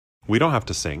We don't have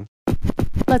to sing.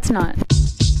 Let's not.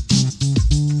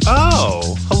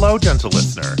 Oh, hello, gentle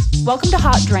listener. Welcome to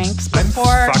Hot Drinks. I'm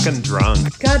fucking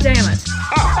drunk. God damn it.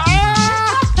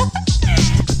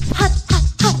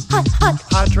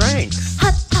 Hot drinks.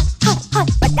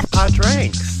 Hot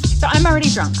drinks. So I'm already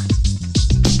drunk.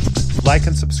 Like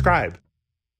and subscribe.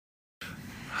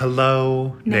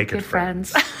 Hello, naked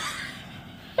friends.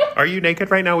 Are you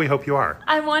naked right now? We hope you are.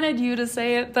 I wanted you to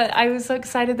say it, but I was so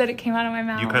excited that it came out of my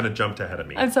mouth. You kind of jumped ahead of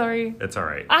me. I'm sorry. It's all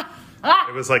right.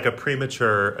 It was like a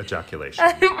premature ejaculation.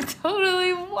 It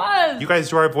totally was. You guys,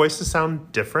 do our voices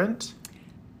sound different?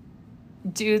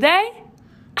 Do they?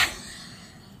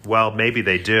 Well, maybe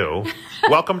they do.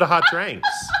 Welcome to Hot Drinks.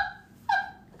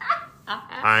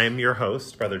 I'm your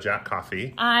host, Brother Jack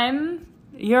Coffee. I'm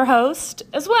your host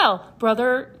as well,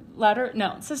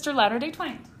 Sister Latter-day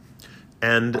Twain.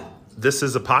 And this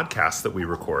is a podcast that we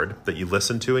record that you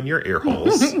listen to in your ear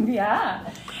holes. Yeah.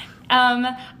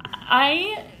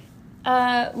 I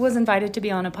was invited to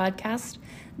be on a podcast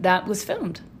that was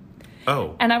filmed.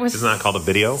 Oh. And I was Isn't that called a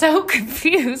video? So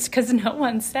confused because no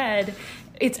one said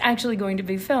it's actually going to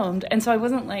be filmed. And so I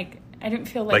wasn't I didn't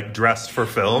feel like dressed for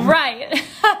film? Right.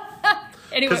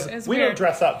 Anyway, it was we weird. don't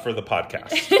dress up for the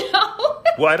podcast. No.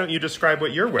 Why don't you describe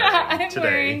what you're wearing I'm today?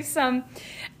 wearing some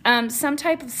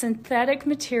type of synthetic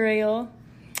material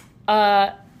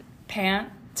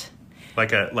pant.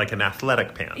 Like an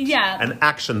athletic pant. Yeah. An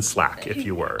action slack, if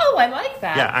you were. Oh, I like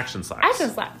that. Yeah, action slacks.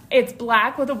 Action slack. It's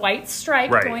black with a white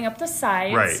stripe going up the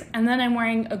sides. Right. And then I'm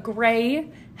wearing a gray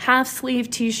half-sleeve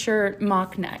t-shirt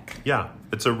mock neck. Yeah.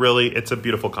 It's a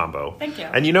beautiful combo. Thank you.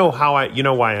 And you know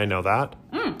why I know that?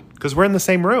 Because we're in the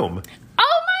same room.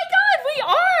 Oh my God, we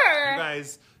are! You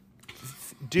guys,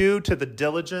 due to the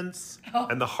diligence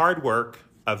and the hard work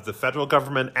of the federal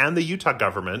government and the Utah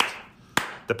government,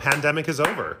 the pandemic is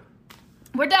over.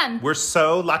 We're done. We're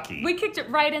so lucky. We kicked it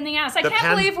right in the ass. I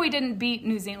can't believe we didn't beat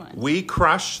New Zealand. We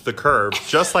crushed the curve,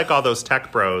 just like all those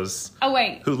tech bros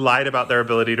who lied about their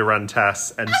ability to run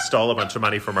tests and stole a bunch of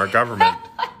money from our government,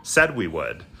 said we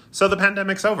would. So the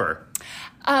pandemic's over.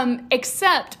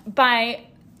 Except by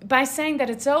saying that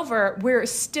it's over, we're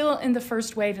still in the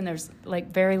first wave and there's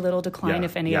very little decline,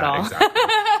 if any at all. Exactly.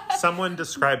 Someone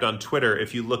described on Twitter,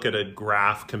 if you look at a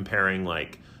graph comparing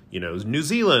New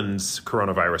Zealand's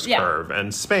coronavirus curve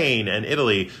and Spain and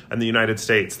Italy and the United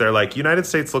States, they're like, United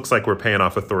States looks like we're paying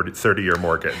off a 30-year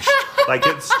mortgage.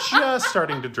 It's just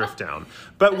starting to drift down.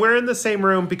 But we're in the same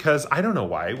room because I don't know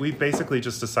why. We've basically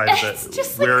just decided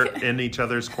that we're in each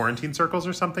other's quarantine circles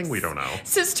or something. We don't know.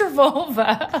 Sister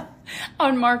Volva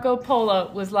on Marco Polo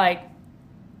was like,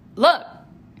 look,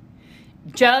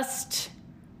 just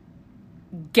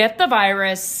get the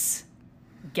virus,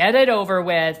 get it over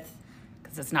with,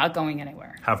 because it's not going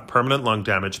anywhere. Have permanent lung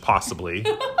damage, possibly.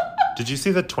 Did you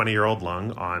see the 20-year-old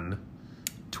lung on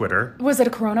Twitter? Was it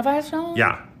a coronavirus lung?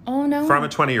 Yeah. Oh, no. From a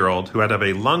 20-year-old who had to have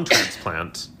a lung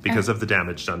transplant because of the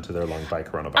damage done to their lung by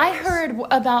coronavirus. I heard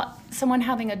about someone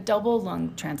having a double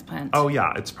lung transplant. Oh,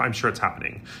 yeah. I'm sure it's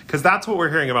happening. Because that's what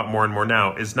we're hearing about more and more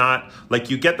now, is not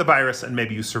you get the virus and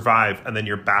maybe you survive and then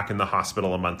you're back in the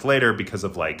hospital a month later because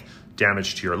of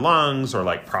damage to your lungs or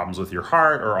problems with your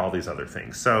heart or all these other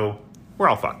things. So we're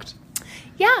all fucked.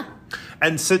 Yeah.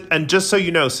 And just so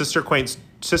you know, Sister Twain's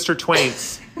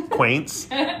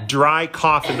dry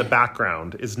cough in the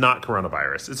background is not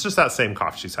coronavirus. It's just that same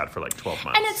cough she's had for 12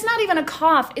 months. And it's not even a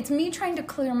cough. It's me trying to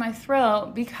clear my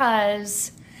throat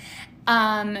because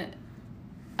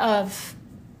of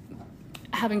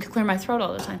having to clear my throat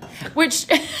all the time, which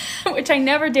I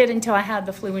never did until I had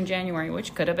the flu in January,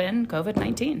 which could have been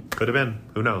COVID-19. Could have been.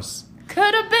 Who knows?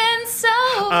 Could have been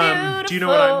so beautiful. Do you know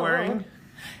what I'm wearing?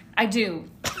 I do.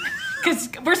 Because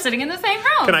we're sitting in the same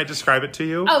room. Can I describe it to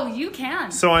you? Oh, you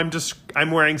can. So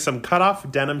I'm wearing some cutoff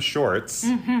denim shorts.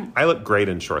 Mm-hmm. I look great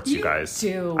in shorts, you guys.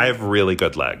 Do. I have really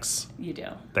good legs. You do.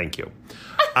 Thank you.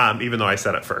 Even though I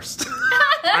said it first.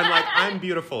 I'm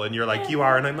beautiful, and you're like, you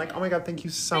are, and I'm like, oh my God, thank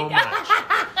you so much.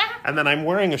 And then I'm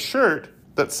wearing a shirt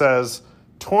that says,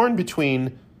 torn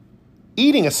between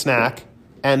eating a snack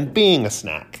and being a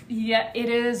snack. Yeah, it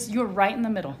is. You're right in the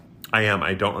middle. I am.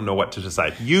 I don't know what to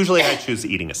decide. Usually I choose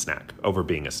eating a snack over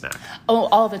being a snack. Oh,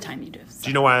 all the time you do. So. Do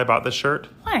you know why I bought this shirt?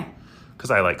 Why? Because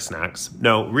I like snacks.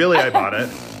 No, really I bought it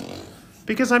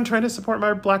because I'm trying to support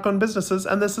my Black-owned businesses,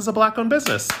 and this is a Black-owned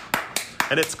business.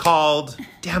 And it's called,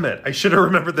 damn it, I should have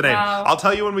remembered the name. Wow. I'll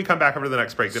tell you when we come back over the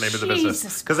next break the name of the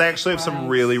business. Because I actually have some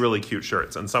really, really cute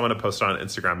shirts. And someone had posted on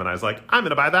Instagram, and I was like, I'm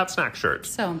going to buy that snack shirt.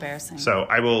 So embarrassing. So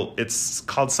it's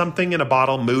called something in a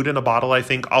bottle, mood in a bottle, I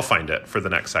think. I'll find it for the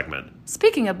next segment.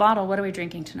 Speaking of bottle, what are we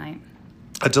drinking tonight?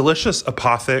 A delicious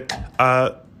Apothic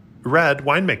red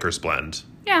winemaker's blend.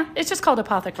 Yeah, it's just called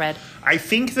Apothic Red. I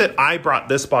think that I brought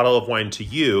this bottle of wine to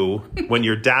you when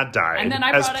your dad died And then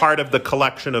I as brought part of the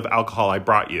collection of alcohol I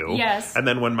brought you. Yes. And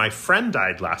then when my friend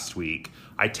died last week,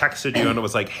 I texted you and it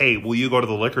was like, hey, will you go to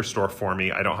the liquor store for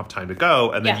me? I don't have time to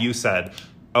go. And then Yeah. you said,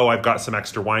 oh, I've got some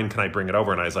extra wine. Can I bring it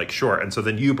over? And I was like, sure. And so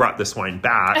then you brought this wine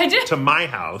back I did. to my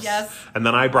house. Yes. And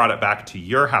then I brought it back to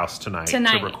your house tonight to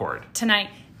record. Tonight.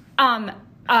 Yeah,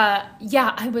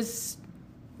 I was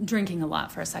drinking a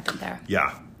lot for a second there.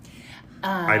 Yeah.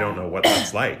 I don't know what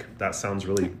that's like. That sounds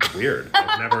really weird.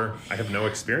 I have no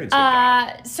experience with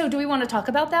that. So do we want to talk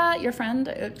about that? Your friend,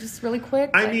 just really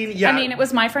quick? I mean, yeah. I mean, it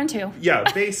was my friend too.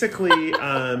 Yeah, basically,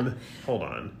 hold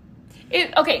on.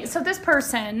 Okay, so this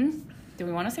person, do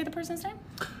we want to say the person's name?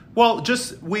 Well,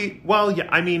 yeah,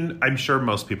 I mean, I'm sure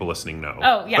most people listening know.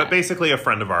 Oh, yeah. But basically a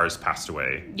friend of ours passed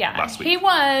away last week. He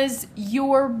was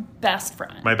your best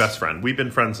friend. My best friend. We've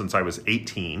been friends since I was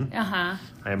 18. Uh-huh.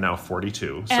 I am now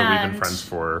 42, so we've been friends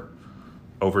for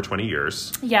over 20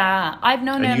 years. Yeah, I've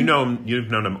known him. And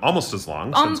you've known him almost as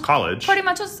long, since college. Pretty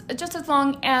much just as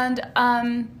long, and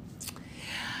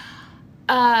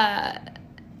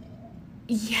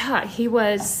yeah, he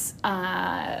was.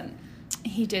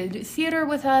 He did theater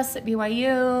with us at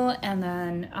BYU, and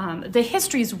then the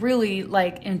history's really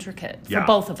like intricate for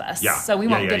both of us. Yeah. So we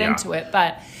won't get into it,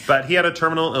 But he had a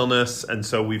terminal illness, and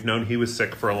so we've known he was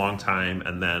sick for a long time,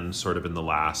 and then sort of in the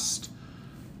last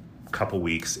couple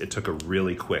weeks, it took a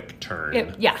really quick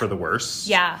turn for the worse.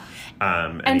 Yeah.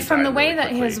 And from the way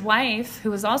that his wife,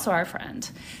 who was also our friend,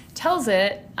 tells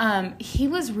it, he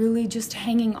was really just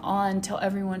hanging on till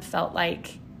everyone felt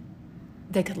like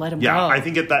they could let him go. Yeah, I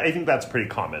think that's pretty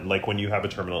common. Like when you have a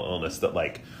terminal illness, that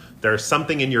like there's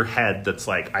something in your head that's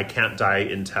like, I can't die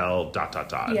until ...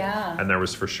 Yeah. And there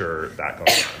was for sure that going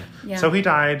on. Yeah. So he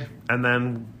died, and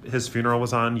then his funeral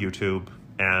was on YouTube,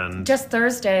 and just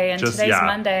Thursday, and today's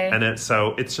Monday. And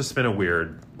it's just been a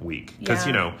weird week because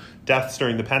deaths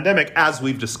during the pandemic, as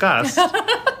we've discussed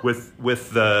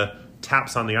with the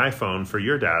taps on the iPhone for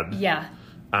your dad,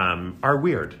 are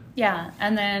weird. Yeah,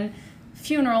 and then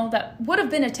funeral that would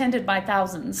have been attended by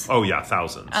thousands. Oh yeah,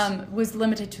 thousands. Was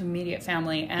limited to immediate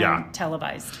family and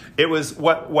televised. It was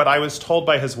what I was told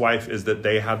by his wife is that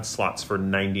they had slots for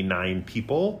 99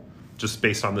 people, just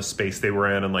based on the space they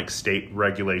were in and like state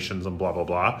regulations and blah blah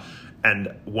blah.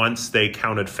 And once they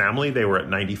counted family, they were at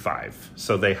 95.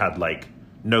 So they had like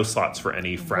no slots for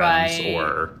any friends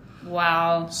or.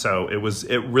 Wow. So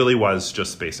it really was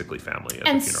just basically family at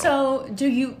the funeral. So do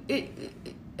you?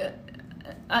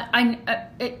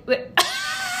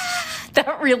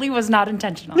 That really was not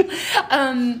intentional.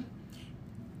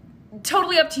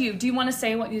 Totally up to you. Do you want to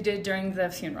say what you did during the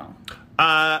funeral?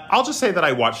 I'll just say that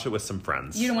I watched it with some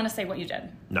friends. You don't want to say what you did?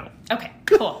 No. Okay,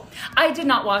 cool. I did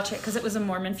not watch it because it was a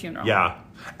Mormon funeral. Yeah.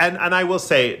 And I will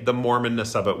say the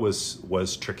Mormonness of it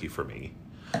was tricky for me.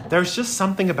 There's just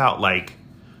something about like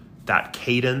that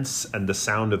cadence and the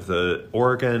sound of the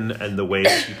organ and the way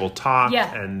that people talk.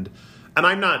 And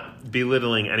I'm not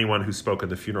belittling anyone who spoke at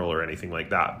the funeral or anything like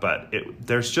that, but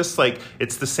there's just like,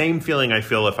 it's the same feeling I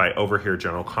feel if I overhear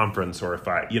General Conference or if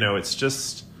I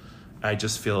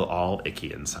just feel all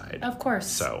icky inside. Of course.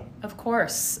 So. Of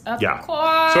course. Of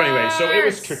course. So anyway, so it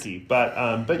was tricky,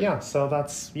 but yeah, so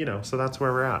that's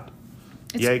where we're at.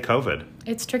 Yay, COVID.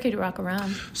 It's tricky to rock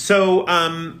around. So,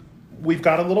 we've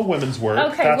got a little women's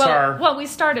work. Okay, well, we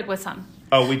started with some.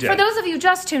 Oh, we did. For those of you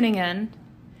just tuning in.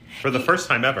 For the first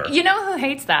time ever. You know who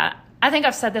hates that? I think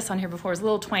I've said this on here before. Is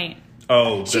Lil Twain.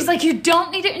 Oh. She's like, you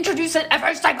don't need to introduce it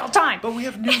every single time. But we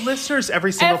have new listeners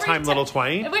every single time, Little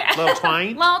Twain. Little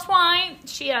Twain. Little Twain.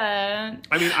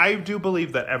 I mean, I do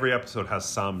believe that every episode has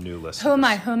some new listeners.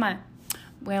 Who am I?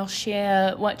 Well,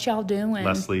 shit, what y'all doing?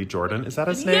 Leslie Jordan, is that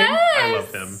his name? Yes! I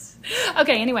love him.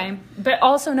 Okay, anyway, but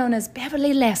also known as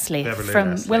Beverly Leslie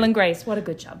from Will and Grace. What a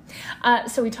good job.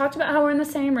 So we talked about how we're in the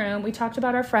same room. We talked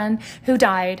about our friend who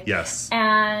died. Yes.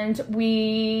 And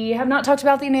we have not talked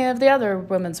about any of the other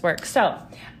women's work. So,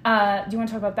 do you want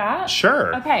to talk about that?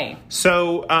 Sure. Okay.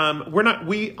 So,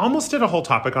 we almost did a whole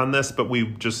topic on this, but we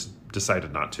just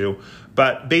decided not to.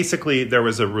 But basically, there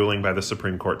was a ruling by the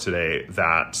Supreme Court today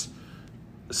that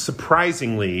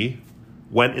surprisingly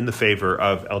went in the favor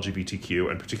of LGBTQ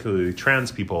and particularly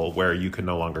trans people, where you can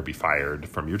no longer be fired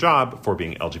from your job for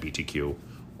being LGBTQ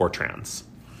or trans.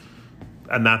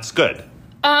 And that's good.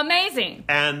 Amazing.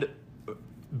 And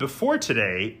before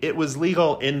today, it was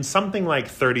legal in something like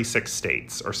 36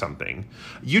 states or something.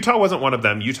 Utah wasn't one of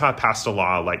them. Utah passed a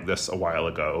law like this a while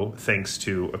ago, thanks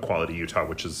to Equality Utah,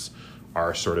 which is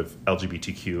our sort of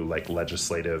LGBTQ like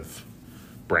legislative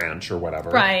branch or whatever.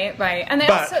 Right. And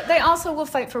they also will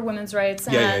fight for women's rights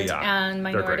and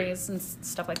minorities and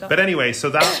stuff like that. But anyway, so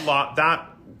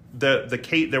the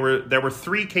case, there were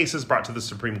 3 cases brought to the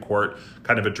Supreme Court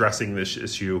kind of addressing this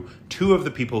issue. 2 of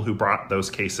the people who brought those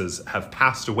cases have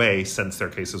passed away since their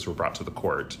cases were brought to the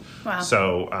court.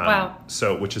 Wow.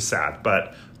 So which is sad.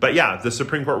 But yeah, the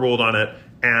Supreme Court ruled on it,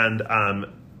 and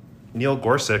Neil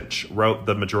Gorsuch wrote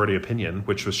the majority opinion,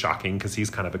 which was shocking because he's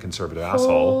kind of a conservative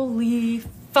asshole. Holy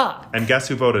fuck. And guess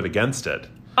who voted against it?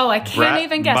 Oh, I can't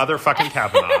even guess. Motherfucking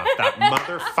Kavanaugh. That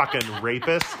motherfucking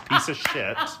rapist piece of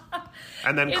shit.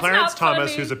 And then Clarence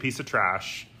Thomas, who's a piece of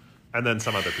trash. And then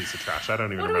some other piece of trash. I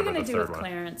don't even remember the third one.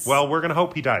 Clarence? Well, we're going to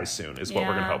hope he dies soon, is what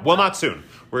we're going to hope. Well, not soon.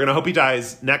 We're going to hope he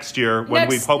dies next year when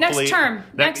we've hopefully...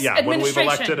 Next term. When we've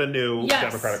elected a new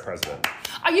Democratic president.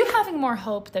 Are you having more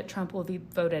hope that Trump will be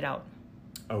voted out?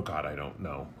 Oh, God, I don't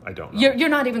know. You're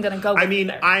not even going to go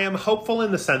there. I am hopeful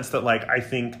in the sense that, like, I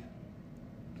think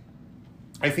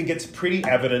it's pretty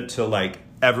evident to, like,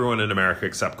 everyone in America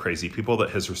except crazy people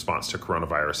that his response to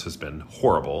coronavirus has been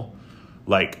horrible,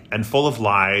 like, and full of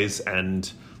lies.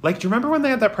 And, like, do you remember when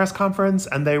they had that press conference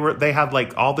and they had,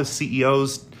 like, all the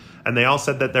CEOs and they all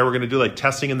said that they were going to do, like,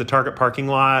 testing in the Target parking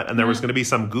lot and there was going to be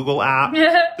some Google app?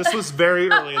 This was very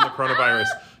early in the coronavirus.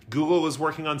 Google was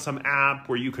working on some app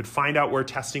where you could find out where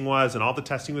testing was, and all the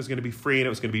testing was going to be free, and it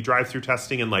was going to be drive-through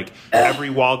testing in, like, every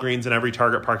Walgreens and every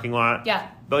Target parking lot. Yeah.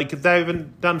 Like, they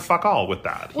haven't done fuck all with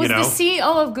that. Was the CEO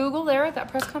of Google there at that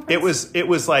press conference? It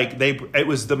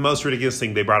was the most ridiculous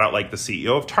thing. They brought out, like, the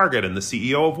CEO of Target and the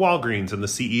CEO of Walgreens and the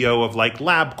CEO of, like,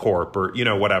 LabCorp or,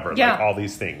 whatever. Yeah. Like, all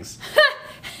these things.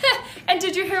 And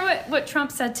did you hear what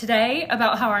Trump said today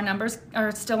about how our numbers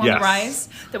are still on the rise?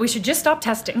 That we should just stop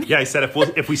testing. Yeah, he said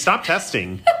if we stop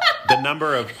testing, the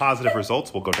number of positive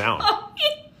results will go down. Oh,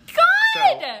 my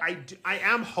God! So I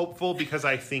am hopeful because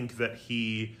I think that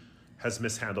he has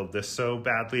mishandled this so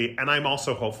badly. And I'm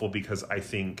also hopeful because I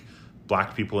think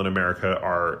Black people in America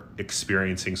are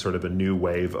experiencing sort of a new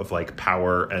wave of, like,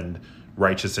 power and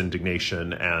righteous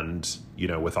indignation and,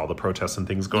 with all the protests and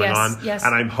things going on. Yes.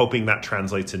 And I'm hoping that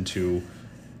translates into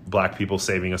Black people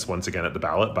saving us once again at the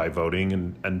ballot by voting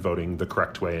and voting the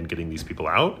correct way and getting these people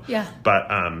out. Yeah. But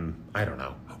I don't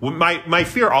know. My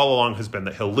fear all along has been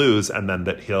that he'll lose and then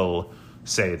that he'll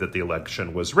say that the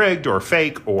election was rigged or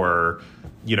fake or,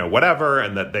 whatever,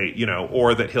 and that they,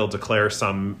 or that he'll declare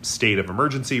some state of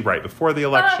emergency right before the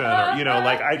election or,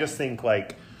 like, I just think,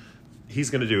 like, he's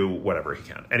going to do whatever he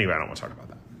can. Anyway, I don't want to talk about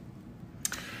that.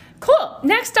 Cool.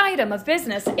 Next item of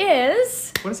business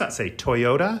is... What does that say?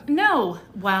 Toyota? No.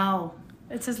 Wow.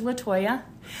 It says LaToya.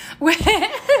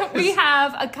 We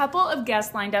have a couple of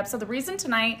guests lined up. So the reason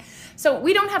tonight... So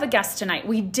we don't have a guest tonight.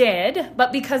 We did,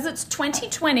 but because it's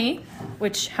 2020,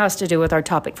 which has to do with our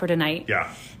topic for tonight,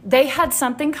 they had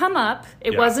something come up.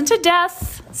 It wasn't a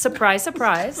death. Surprise,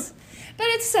 surprise. But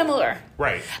it's similar.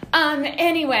 Right.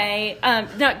 Anyway,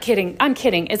 not kidding. I'm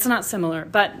kidding. It's not similar.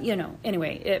 But,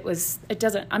 anyway, it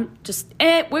doesn't,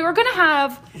 we were going to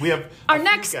have our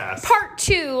next part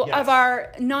 2 of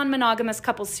our non-monogamous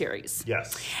couple series.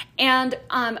 Yes. And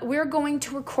we're going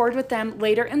to record with them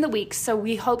later in the week. So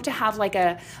we hope to have like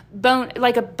a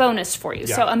bonus for you.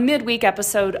 Yeah. So a midweek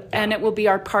episode, and it will be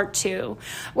our part 2.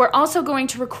 We're also going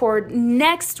to record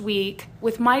next week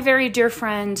with my very dear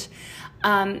friend,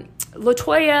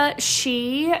 LaToya.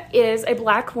 She is a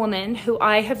Black woman who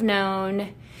I have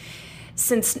known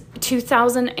since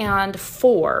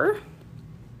 2004.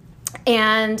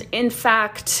 And in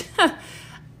fact,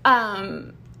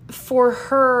 for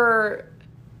her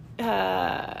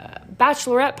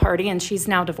bachelorette party, and she's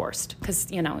now divorced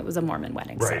because, it was a Mormon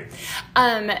wedding. Right.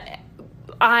 So,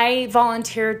 I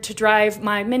volunteered to drive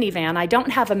my minivan. I don't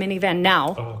have a minivan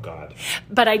now. Oh, God.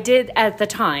 But I did at the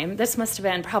time. This must have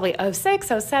been probably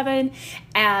 06, 07.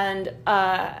 And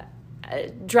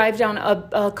drive down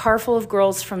a car full of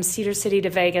girls from Cedar City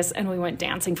to Vegas, and we went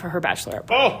dancing for her bachelorette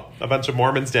party. Oh, a bunch of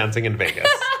Mormons dancing in Vegas.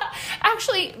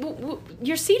 Actually,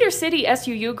 your Cedar City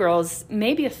SUU girls,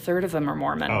 maybe a third of them are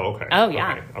Mormon. Oh, okay. Oh,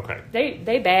 yeah. Okay.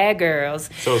 They bad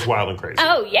girls. So it's wild and crazy.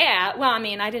 Oh, yeah. Well, I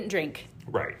mean, I didn't drink.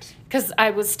 Right. Because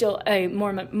I was still a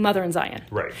Mormon mother in Zion.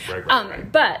 Right.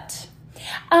 But,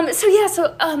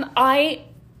 so I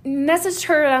messaged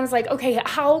her and I was like, okay,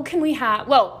 how can we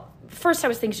have, first I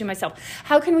was thinking to myself,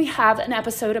 how can we have an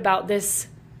episode about this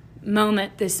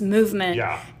moment, this movement,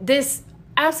 this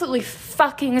absolutely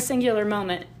fucking singular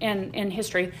moment in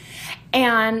history?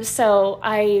 And so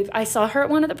I saw her at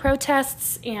one of the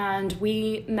protests, and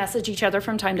we message each other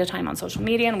from time to time on social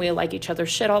media, and we like each other's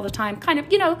shit all the time. Kind of,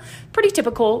 pretty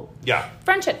typical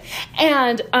friendship.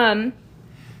 And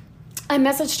I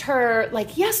messaged her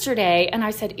like yesterday, and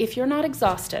I said, if you're not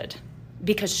exhausted,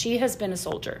 because she has been a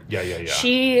soldier. Yeah.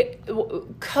 She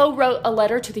co-wrote a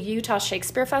letter to the Utah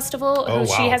Shakespeare Festival, who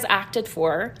she has acted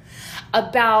for,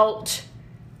 about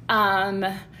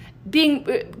committing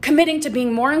to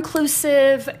being more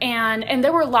inclusive, and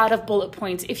there were a lot of bullet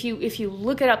points. If you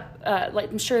look it up,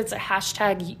 like I'm sure it's a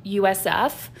hashtag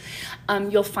USF,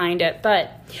 you'll find it.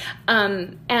 But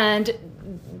and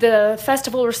the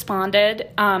festival responded.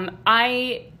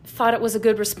 I thought it was a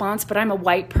good response, but I'm a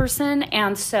white person,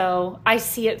 and so I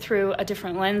see it through a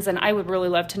different lens, and I would really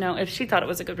love to know if she thought it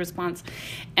was a good response,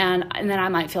 and then I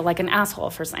might feel like an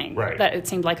asshole for saying that it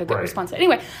seemed like a good response.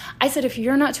 Anyway, I said, if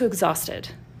you're not too exhausted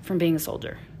from being a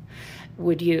soldier,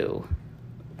 would you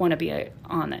want to be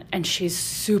on it? And she's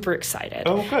super excited.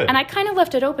 Oh, good. And I kind of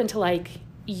left it open to like,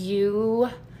 you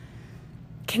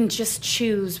can just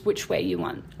choose which way you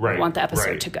want the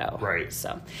episode to go. Right.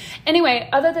 So anyway,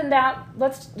 other than that,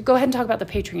 let's go ahead and talk about the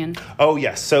Patreon. Oh,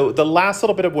 yes. So the last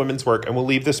little bit of women's work, and we'll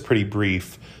leave this pretty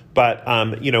brief, but,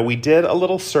 we did a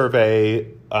little survey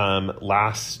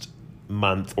last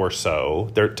month or so.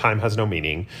 Their time has no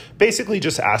meaning. Basically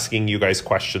just asking you guys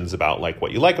questions about like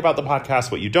what you like about the podcast,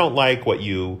 what you don't like, what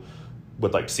you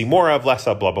would like to see more of, less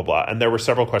of, blah, blah, blah. And there were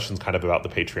several questions kind of about the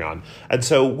Patreon. And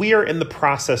so we are in the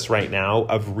process right now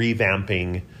of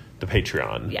revamping the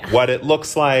Patreon. Yeah. What it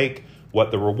looks like, what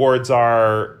the rewards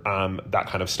are, that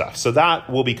kind of stuff. So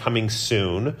that will be coming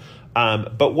soon.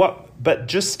 But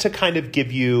just to kind of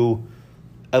give you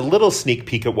a little sneak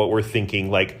peek at what we're thinking,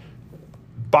 like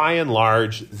by and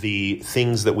large, the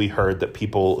things that we heard that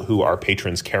people who are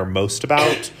patrons care most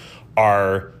about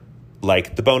are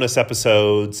like the bonus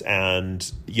episodes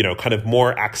and, kind of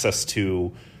more access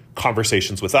to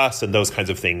conversations with us and those kinds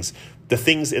of things. The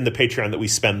things in the Patreon that we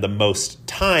spend the most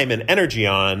time and energy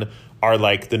on are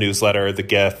like the newsletter, the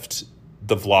gift,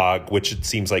 the vlog, which it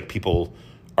seems like people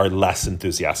are less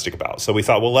enthusiastic about. So we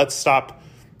thought, well, let's stop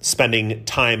spending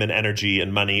time and energy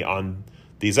and money on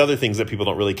these other things that people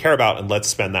don't really care about, and let's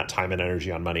spend that time and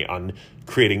energy on money on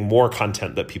creating more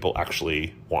content that people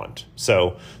actually want.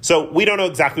 So we don't know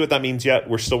exactly what that means yet.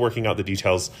 We're still working out the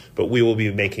details, but we will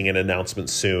be making an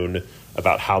announcement soon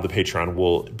about how the Patreon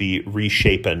will be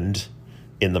reshapened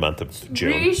in the month of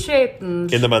June.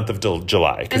 Reshapened. In the month of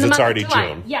July, because it's already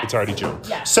June. Yes. It's already June.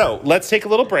 Yes. So let's take a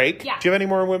little break. Yeah. Do you have any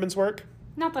more women's work?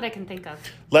 Not that I can think of.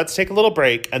 Let's take a little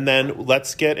break, and then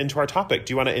let's get into our topic.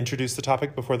 Do you want to introduce the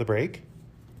topic before the break?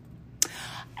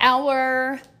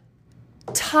 Our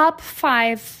top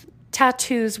 5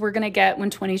 tattoos we're going to get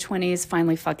when 2020 is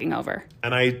finally fucking over.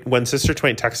 And when Sister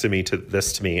Twain texted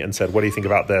this to me and said, what do you think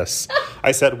about this?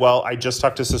 I said, well, I just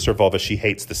talked to Sister Vulva. She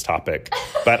hates this topic,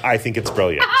 but I think it's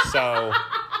brilliant. So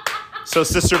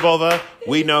Sister Vulva,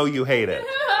 we know you hate it.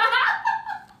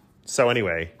 So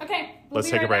anyway, okay, let's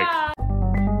take a break. Back.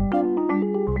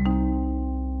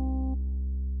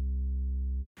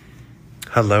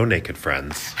 Hello, naked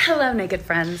friends. Hello, naked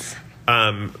friends.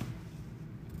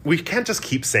 We can't just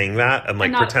keep saying that and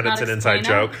pretend it's an inside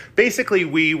explain joke. Basically,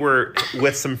 we were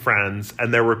with some friends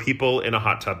and there were people in a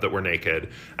hot tub that were naked.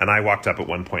 And I walked up at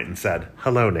one point and said,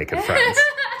 hello, naked friends.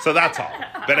 So that's all.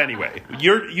 But anyway,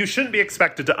 you shouldn't be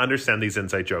expected to understand these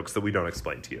inside jokes that we don't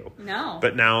explain to you. No.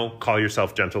 But now call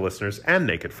yourself gentle listeners and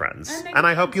naked friends. And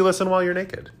I hope you listen while you're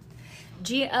naked.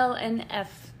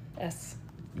 GLNFS.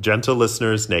 Gentle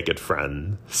listeners, naked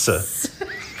friends.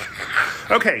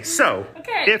 Okay, so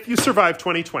if you survive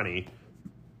 2020,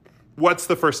 what's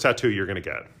the first tattoo you're going to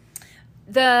get?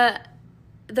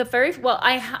 The very well,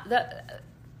 I have the.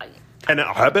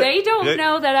 They don't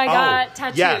know that I got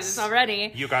tattoos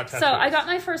already. You got tattoos. So I got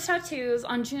my first tattoos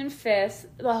on June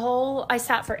 5th. I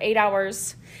sat for 8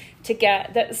 hours to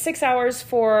get 6 hours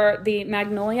for the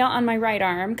magnolia on my right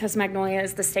arm, because magnolia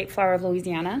is the state flower of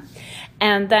Louisiana.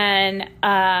 And then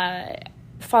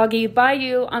Foggy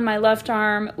Bayou on my left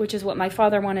arm, which is what my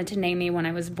father wanted to name me when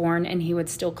I was born, and he would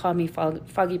still call me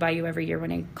Foggy Bayou every year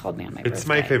when he called me on my birthday. It's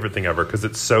my favorite thing ever because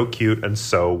it's so cute and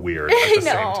so weird at the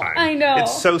same time. I know.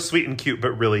 It's so sweet and cute,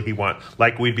 but really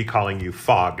we'd be calling you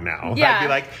Fog now. Yeah. I'd be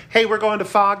like, hey, we're going to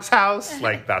Fog's house.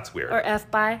 That's weird. Or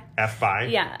F-By. F-By?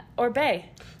 Yeah, or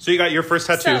Bay. So you got your first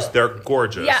tattoos. They're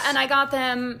gorgeous. Yeah, and I got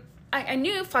them. I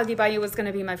knew Foggy Bayou was going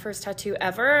to be my first tattoo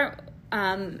ever.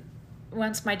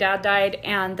 Once my dad died,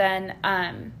 and then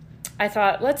I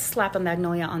thought, let's slap a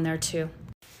magnolia on there too.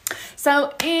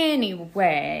 So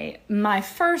anyway, my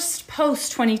first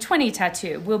post-2020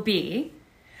 tattoo will be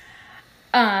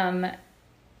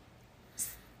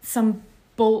some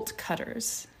bolt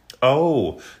cutters.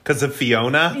 Oh, because of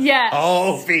Fiona? Yes.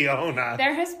 Oh, Fiona.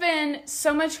 There has been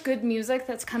so much good music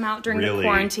that's come out during the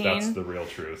quarantine. That's the real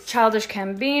truth. Childish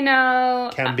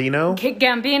Gambino. Gambino.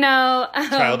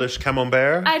 Childish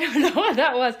Camembert. I don't know what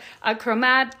that was.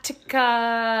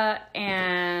 Chromatica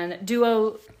and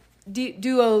Dua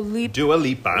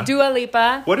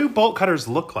Lipa. What do bolt cutters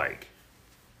look like?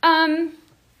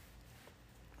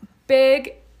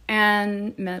 Big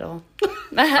and metal.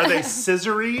 Are they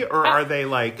scissory or are they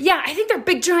like... Yeah, I think they're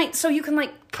big giant, so you can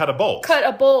like... Cut a bolt.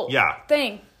 Yeah.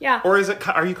 Thing. Yeah. Or is it...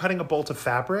 Are you cutting a bolt of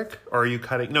fabric? Or are you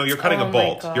cutting... No, you're cutting a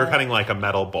bolt. You're cutting like a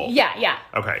metal bolt. Yeah.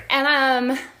 Okay.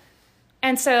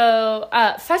 And so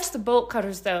Fetch the Bolt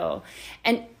Cutters, though.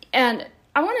 And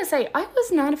I want to say, I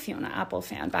was not a Fiona Apple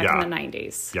fan back in the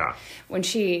 90s. Yeah. When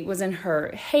she was in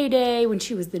her heyday, when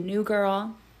she was the new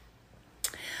girl.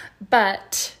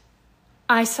 But...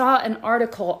 I saw an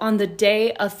article on the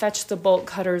day of Fetch the Bolt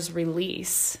Cutters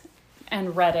release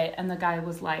and read it, and the guy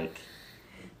was like,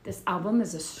 this album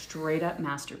is a straight up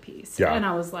masterpiece. Yeah. And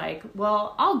I was like,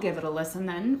 well, I'll give it a listen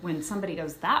then when somebody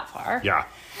goes that far. Yeah.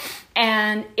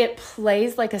 And it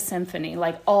plays like a symphony,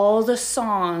 like all the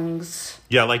songs.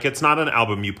 Yeah, like it's not an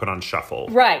album you put on shuffle.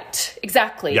 Right,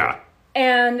 exactly. Yeah.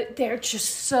 And they're just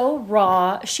so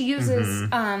raw. She uses...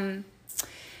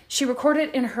 She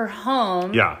recorded in her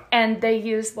home. Yeah. And they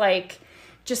used like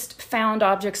just found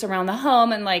objects around the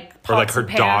home and like pots or like her and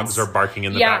pans. dogs are barking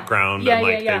in the background and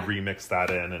like they remix that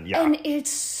in and And it's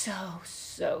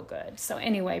so good. So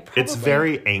anyway, probably it's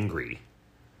very angry.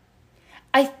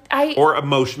 I or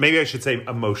emotion. Maybe I should say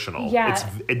emotional. Yeah. It's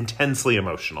intensely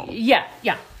emotional. Yeah.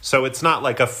 So it's not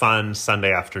like a fun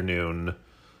Sunday afternoon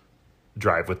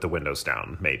drive with the windows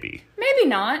down, maybe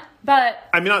not, but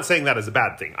I'm not saying that as a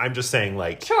bad thing. I'm just saying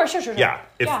like sure. Yeah,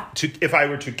 if I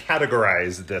were to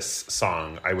categorize this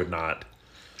song, I would not,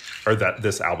 or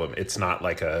this album, it's not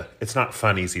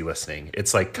fun, easy listening.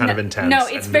 It's like kind of intense. No,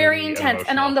 it's very intense. Emotional.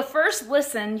 And on the first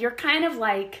listen, you're kind of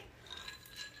like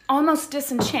almost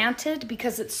disenchanted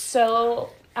because it's so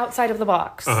outside of the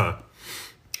box.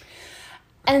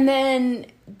 And then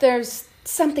there's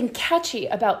something catchy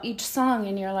about each song,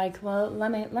 and you're like, well,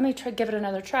 let me give it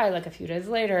another try, like a few days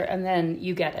later, and then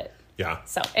you get it. Yeah.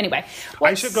 So anyway,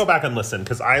 I should go back and listen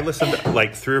because I listened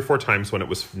like 3 or 4 times when it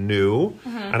was new,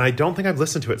 and I don't think I've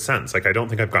listened to it since. Like I don't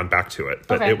think I've gone back to it,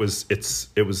 but it was.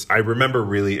 I remember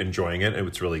really enjoying it. It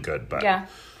was really good, but I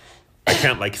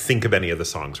can't like think of any of the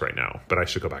songs right now. But I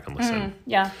should go back and listen.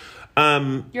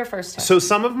 Your first tattoo. So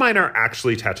some of mine are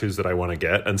actually tattoos that I want to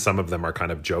get, and some of them are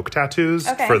kind of joke tattoos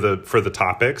for the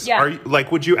topics. Yeah. Are you, like,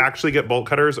 would you actually get bolt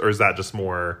cutters, or is that just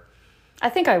more? I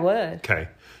think I would. Okay,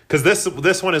 because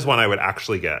this one is one I would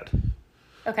actually get.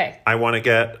 Okay. I want to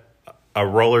get a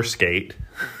roller skate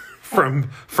from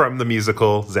the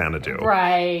musical Xanadu.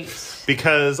 Right.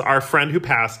 Because our friend who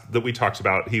passed that we talked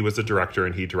about, he was a director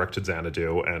and he directed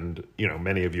Xanadu, and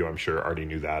many of you I'm sure already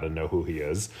knew that and know who he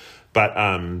is, but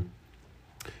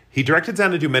he directed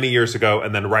Xanadu many years ago,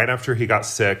 and then right after he got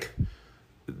sick,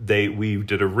 we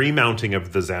did a remounting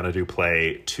of the Xanadu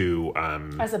play to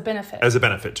as a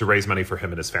benefit to raise money for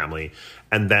him and his family,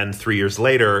 and then 3 years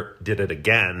later did it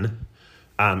again,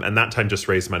 and that time just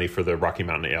raised money for the Rocky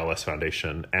Mountain ALS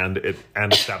Foundation, and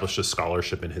established a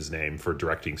scholarship in his name for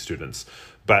directing students.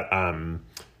 But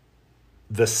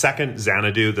the second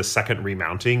Xanadu, the second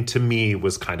remounting, to me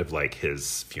was kind of like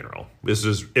his funeral.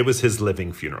 It was his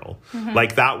living funeral.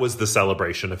 Like that was the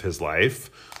celebration of his life,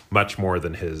 much more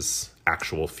than his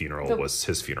actual funeral was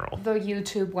his funeral. The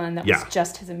YouTube one that was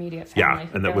just his immediate family. Yeah,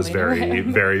 and that was very,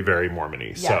 very, very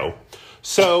Mormon-y. Yeah.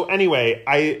 So anyway,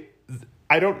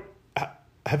 I don't.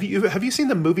 Have you seen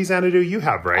the movie Xanadu? You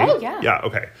have, right? Oh yeah. Yeah.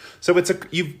 Okay. So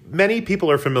many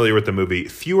people are familiar with the movie.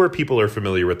 Fewer people are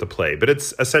familiar with the play, but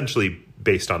it's essentially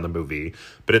based on the movie.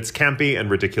 But it's campy and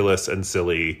ridiculous and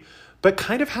silly, but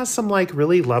kind of has some like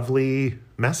really lovely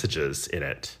messages in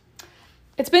it.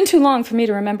 It's been too long for me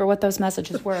to remember what those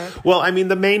messages were. Well, I mean,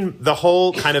 the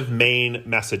whole kind of main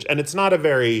message, and it's not a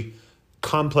very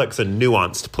complex and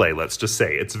nuanced play, let's just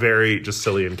say. It's very just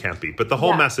silly and campy. But the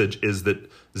whole message is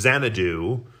that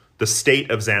Xanadu, the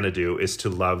state of Xanadu, is to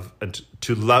love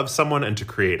someone and to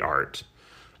create art.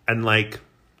 And like,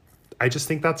 I just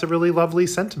think that's a really lovely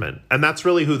sentiment. And that's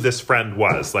really who this friend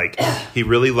was. Like, he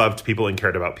really loved people and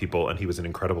cared about people, and he was an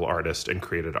incredible artist and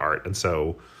created art. And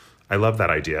so I love that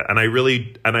idea. And I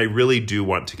really do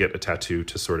want to get a tattoo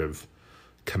to sort of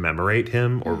commemorate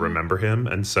him or remember him.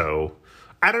 And so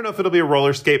I don't know if it'll be a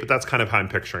roller skate, but that's kind of how I'm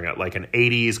picturing it. Like an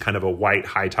 80s kind of a white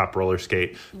high top roller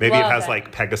skate. Maybe Love it has it.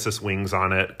 like Pegasus wings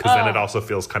on it because then it also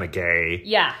feels kind of gay.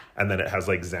 Yeah. And then it has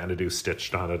like Xanadu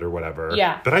stitched on it or whatever.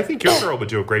 Yeah. But I think your girl would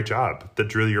do a great job that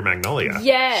drew your Magnolia.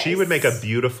 Yes. She would make a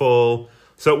beautiful,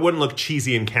 so it wouldn't look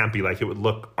cheesy and campy, like it would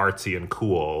look artsy and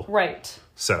cool. Right.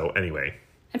 So anyway.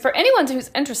 And for anyone who's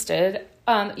interested,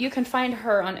 you can find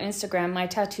her on Instagram, My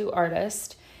Tattoo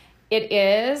Artist. It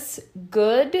is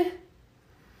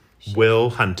Will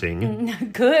Hunting.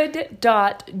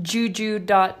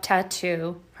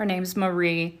 good.juju.tattoo. Her name's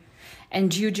Marie.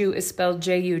 And Juju is spelled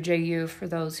Juju for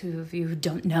those of you who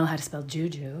don't know how to spell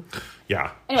Juju.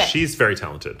 Yeah. Anyway. She's very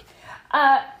talented.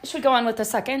 Should we go on with the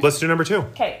second? Let's do number 2.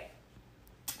 Okay.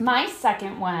 My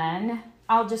second one,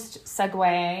 I'll just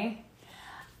segue.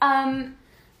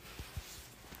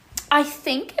 I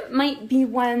think it might be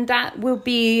one that will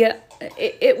be,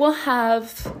 it will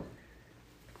have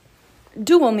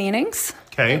dual meanings.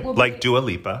 Okay. Like Dua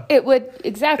Lipa. It would,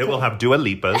 exactly. It will have Dua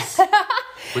Lipas,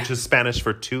 which is Spanish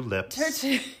for 2 lips.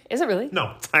 Is it really?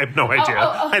 No, I have no idea.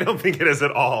 I don't think it is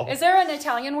at all. Is there an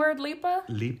Italian word, lipa?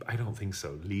 I don't think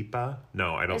so. Lipa?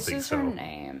 No, I don't This think is so. her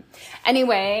name.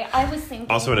 Anyway, I was thinking.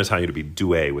 Also in Italian to be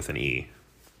due with an E.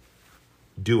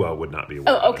 Dua would not be a word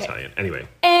okay. in Italian. Anyway.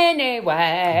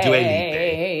 Anyway.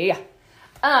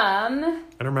 I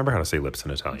don't remember how to say lips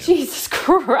in Italian. Jesus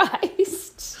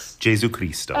Christ. Gesù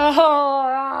Cristo.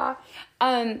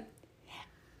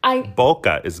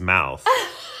 Bocca is mouth.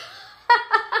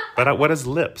 But what is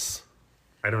lips?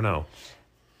 I don't know.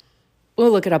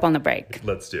 We'll look it up on the break.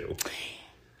 Let's do.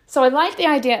 So I like the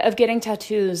idea of getting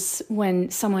tattoos when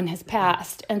someone has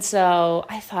passed. And so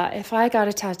I thought if I got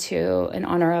a tattoo in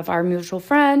honor of our mutual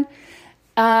friend,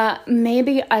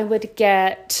 maybe I would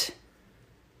get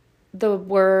the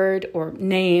word or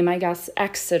name, I guess,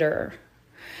 Exeter.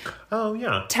 Oh,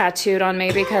 yeah. Tattooed on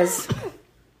me because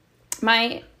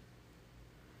my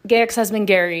gay ex-husband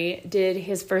Gary did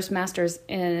his first master's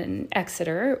in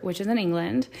Exeter, which is in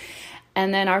England.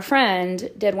 And then our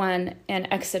friend did one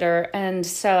in Exeter. And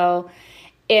so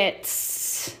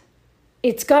it's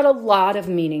got a lot of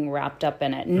meaning wrapped up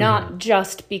in it. Not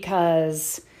just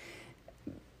because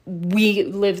we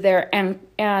live there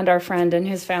and our friend and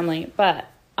his family, but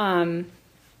one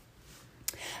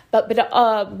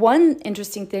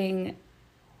interesting thing,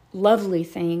 lovely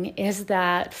thing, is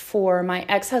that for my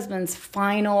ex-husband's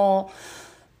final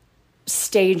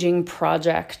staging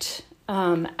project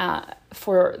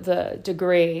for the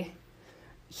degree,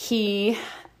 he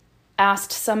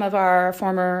asked some of our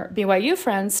former BYU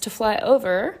friends to fly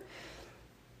over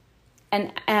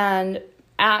and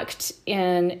act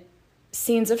in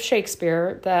scenes of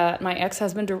Shakespeare that my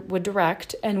ex-husband would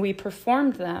direct, and we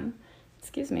performed them,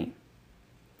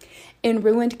 in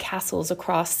ruined castles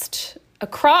across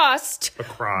what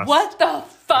the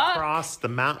fuck? Across the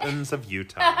mountains of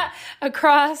Utah.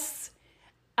 Across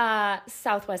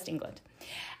southwest England.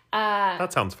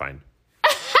 That sounds fine.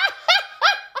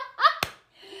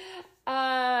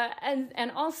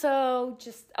 And also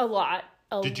just a lot.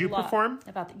 Did you perform?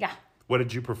 Yeah. What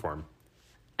did you perform?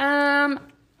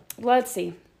 Let's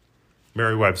see.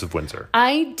 Merry Wives of Windsor.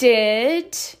 I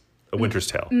did A Winter's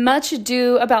Tale. Much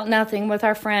Ado About Nothing with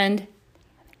our friend.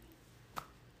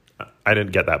 I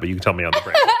didn't get that, but you can tell me on the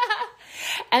break.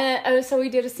 And so we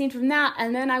did a scene from that,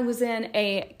 and then I was in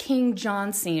a King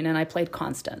John scene, and I played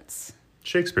Constance.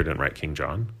 Shakespeare didn't write King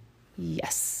John.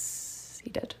 Yes, he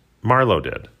did. Marlowe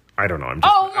did. I don't know. I'm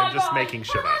just making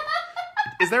shit up.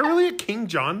 Is there really a King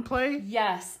John play?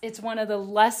 Yes, it's one of the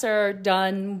lesser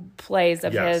done plays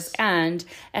of his, and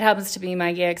it happens to be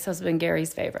my gay ex-husband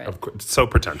Gary's favorite. Of course, it's so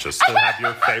pretentious to have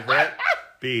your favorite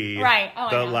be right.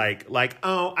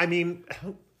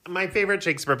 My favorite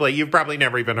Shakespeare play. You've probably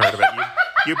never even heard of it.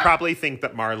 You probably think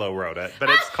that Marlowe wrote it, but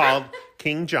it's called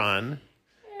King John,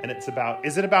 and it's about.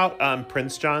 Is it about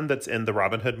Prince John that's in the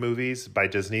Robin Hood movies by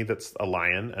Disney? That's a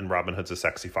lion, and Robin Hood's a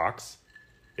sexy fox.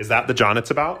 Is that the John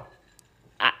it's about?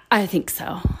 I think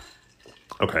so.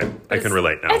 Okay, I can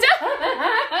relate now.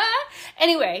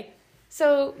 Anyway,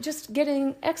 so just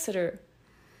getting Exeter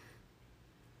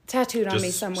tattooed on me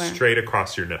somewhere. Straight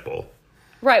across your nipple.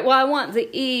 Right. Well, I want the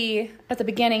E at the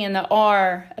beginning and the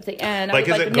R at the end. Like,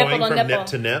 is it going from nip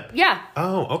to nip? Yeah.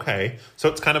 Oh, okay. So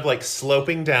it's kind of like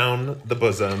sloping down the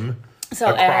bosom,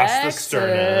 so across the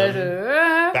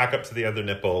sternum, back up to the other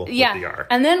nipple with the R.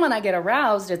 And then when I get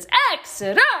aroused, it's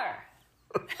Exeter.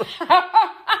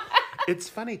 It's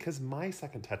funny because my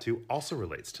second tattoo also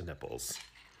relates to nipples.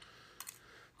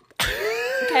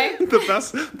 Okay.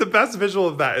 The best visual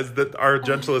of that is that our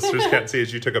gentle listeners can't see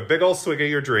is you took a big old swig of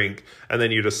your drink and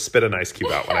then you just spit an ice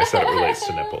cube out when I said it relates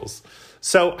to nipples.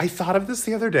 So I thought of this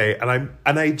the other day,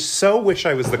 and I so wish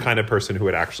I was the kind of person who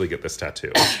would actually get this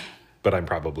tattoo. But I'm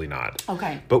probably not.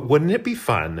 Okay. But wouldn't it be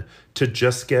fun to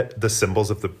just get the symbols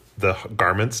of the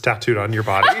garments tattooed on your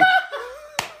body?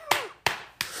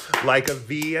 Like a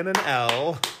V and an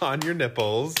L on your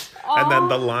nipples, and then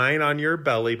the line on your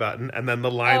belly button, and then the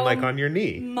line on your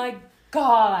knee. My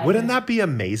God. Wouldn't that be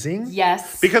amazing?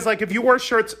 Yes. Because like if you wore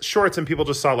shorts and people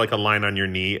just saw like a line on your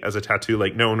knee as a tattoo,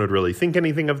 like no one would really think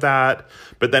anything of that.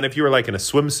 But then if you were like in a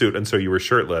swimsuit and so you were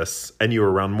shirtless and you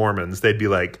were around Mormons, they'd be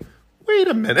like, wait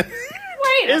a minute.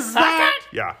 Wait a second.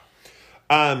 Yeah.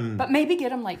 But maybe get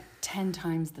them like 10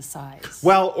 times the size.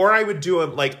 Well, or I would do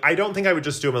them like, I don't think I would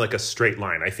just do them in like a straight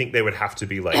line. I think they would have to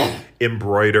be like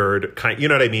embroidered you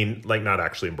know what I mean? Like not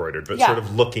actually embroidered, but sort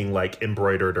of looking like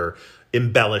embroidered or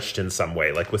embellished in some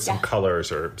way, like with some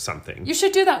colors or something. You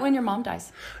should do that when your mom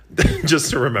dies. Just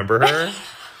to remember her.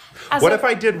 What if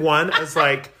I did one as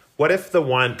like, what if the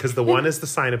one, because the one is the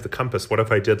sign of the compass. What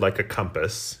if I did like a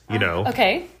compass, you know?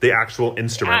 Okay. The actual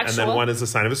instrument. And then one is the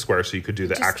sign of a square. So you could do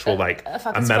the actual like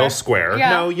a metal square.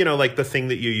 Yeah. No, you know, like the thing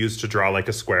that you use to draw like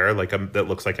a square, like that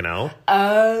looks like an L.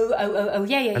 Oh,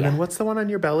 yeah. And then what's the one on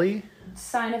your belly?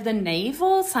 Sign of the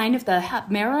navel? Sign of the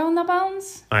marrow in the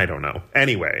bones? I don't know.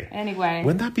 Anyway.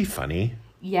 Wouldn't that be funny?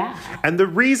 Yeah. And the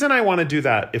reason I want to do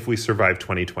that if we survive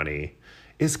 2020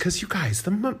 is because you guys,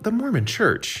 the Mormon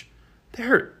church,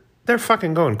 they're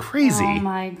fucking going crazy. Oh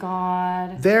my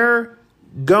God. They're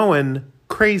going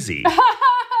crazy.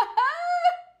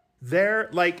 They're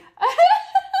like,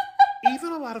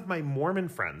 even a lot of my Mormon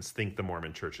friends think the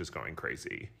Mormon church is going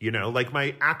crazy. You know, like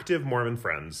my active Mormon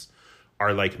friends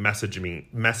are like messaging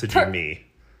me.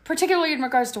 Particularly in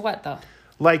regards to what though?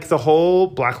 Like the whole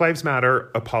Black Lives Matter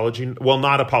apology, well,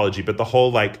 not apology, but the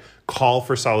whole like call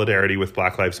for solidarity with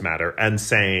Black Lives Matter and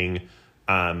saying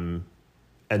in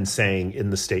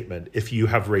the statement, if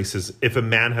a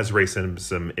man has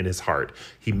racism in his heart,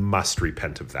 he must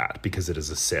repent of that because it is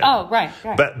a sin. Oh, right.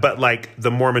 But like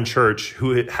the Mormon church,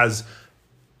 who has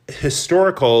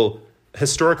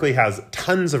historically has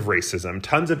tons of racism,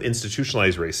 tons of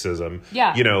institutionalized racism.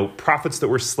 Yeah. You know, prophets that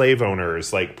were slave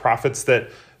owners, like prophets that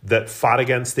fought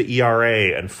against the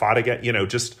ERA and fought against, you know,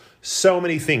 just so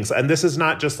many things. And this is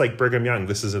not just like Brigham Young.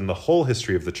 This is in the whole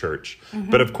history of the church. Mm-hmm.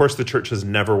 But of course, the church has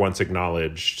never once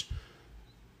acknowledged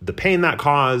the pain that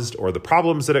caused or the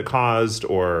problems that it caused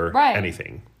or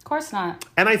anything. Of course not.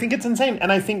 And I think it's insane.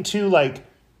 And I think too, like,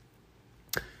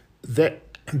 that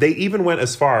they even went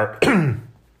as far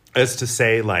as to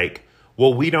say, like,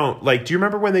 well, we don't, like, do you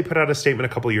remember when they put out a statement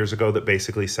a couple of years ago that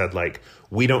basically said, like,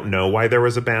 we don't know why there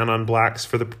was a ban on blacks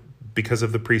because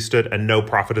of the priesthood, and no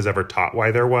prophet has ever taught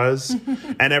why there was.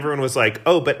 And everyone was like,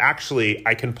 oh, but actually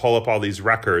I can pull up all these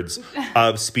records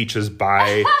of speeches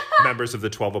by members of the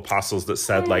 12 apostles that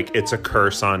said like it's a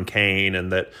curse on Cain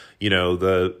and that, you know,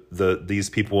 these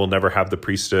people will never have the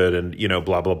priesthood and, you know,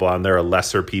 blah, blah, blah. And they're a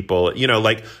lesser people, you know,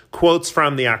 like quotes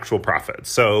from the actual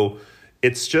prophets. So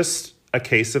it's just a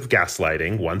case of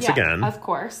gaslighting once again, of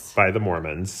course, by the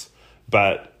Mormons.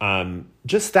 But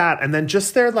just that, and then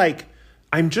just their like,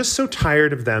 I'm just so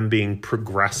tired of them being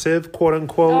progressive, quote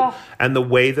unquote, and the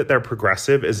way that they're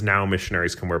progressive is now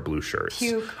missionaries can wear blue shirts.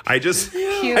 Puke. I just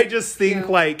think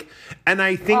like, and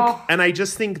I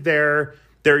just think they're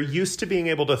used to being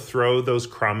able to throw those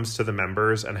crumbs to the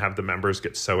members and have the members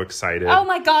get so excited. Oh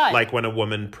my God. Like when a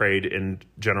woman prayed in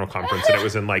General Conference and it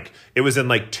was in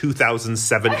like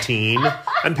 2017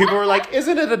 and people were like,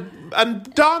 isn't it a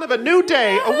dawn of a new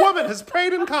day? A woman has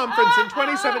prayed in conference in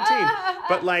 2017.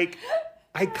 But like,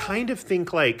 I kind of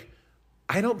think like,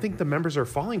 I don't think the members are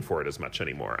falling for it as much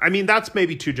anymore. I mean, that's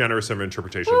maybe too generous of an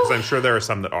interpretation because I'm sure there are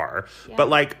some that are. Yeah. But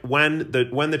like when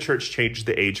the church changed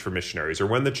the age for missionaries, or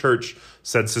when the church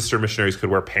said sister missionaries could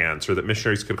wear pants, or that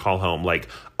missionaries could call home, like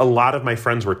a lot of my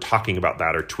friends were talking about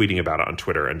that or tweeting about it on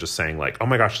Twitter and just saying like, oh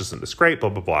my gosh, isn't this great? Blah,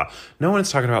 blah, blah. No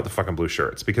one's talking about the fucking blue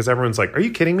shirts because everyone's like, are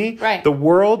you kidding me? Right. The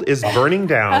world is burning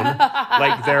down.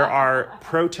 Like there are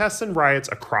protests and riots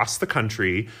across the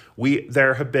country.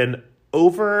 There have been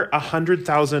over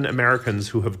 100,000 Americans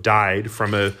who have died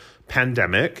from a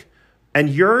pandemic. And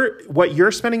what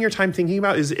you're spending your time thinking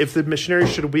about is if the missionaries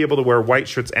should be able to wear white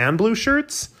shirts and blue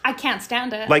shirts. I can't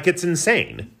stand it. Like it's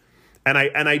insane. And I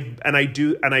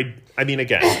mean,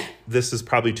 again, this is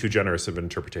probably too generous of an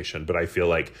interpretation, but I feel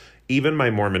like even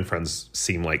my Mormon friends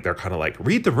seem like they're kind of like,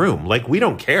 read the room. Like, we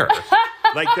don't care.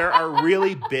 Like, there are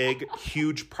really big,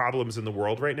 huge problems in the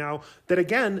world right now that,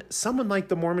 again, someone like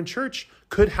the Mormon church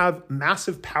could have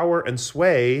massive power and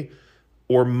sway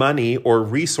or money or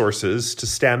resources to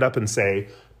stand up and say,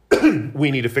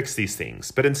 we need to fix these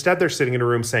things. But instead, they're sitting in a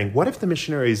room saying, what if the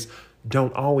missionaries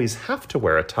don't always have to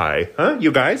wear a tie? Huh?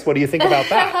 You guys, what do you think about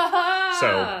that?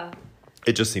 So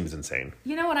it just seems insane.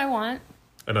 You know what I want?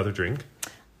 Another drink?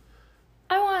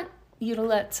 I want you to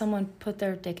let someone put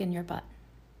their dick in your butt.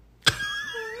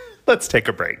 Let's take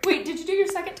a break. Wait, did you do your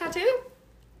second tattoo?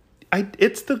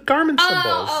 It's the Garmin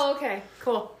symbols. Oh, okay.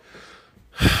 Cool.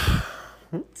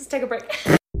 Just take a break.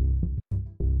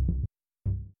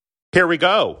 Here we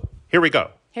go. Here we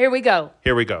go. Here we go.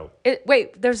 Here we go.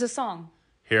 Wait, there's a song.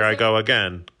 Here I go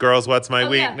again. Girls, what's my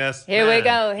weakness? Yeah. Here we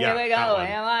go. Here Yeah, we go.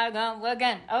 Here I go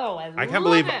again. Oh, I can't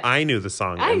believe I knew the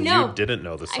song and you didn't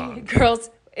know the song. Girls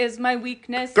is my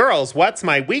weakness. Girls, what's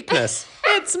my weakness?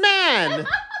 It's men.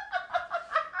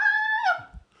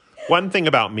 One thing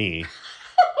about me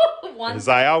is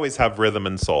I always have rhythm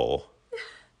and soul.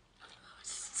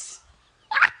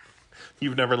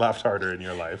 You've never laughed harder in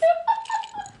your life.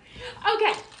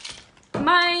 Okay.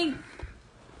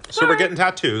 So we're getting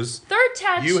tattoos. Third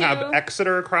tattoo. You have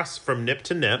Exeter across from nip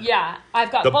to nip. Yeah,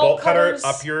 I've got the bolt cutter cutters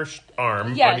up your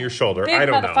arm, yeah, on your shoulder. big I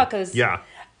don't motherfuckers. know. Yeah.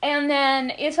 And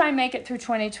then if I make it through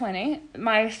 2020,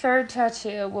 my third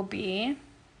tattoo will be...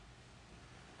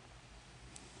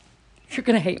 You're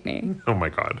going to hate me. Oh my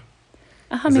God.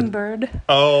 A hummingbird.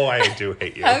 Oh, I do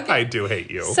hate you. Okay. I do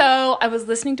hate you. So I was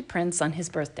listening to Prince on his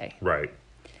birthday. Right.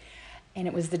 And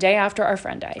it was the day after our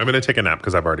friend died. I'm going to take a nap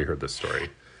because I've already heard this story.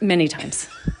 Many times.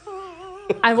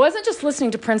 I wasn't just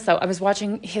listening to Prince, though. I was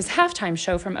watching his halftime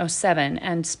show from 2007.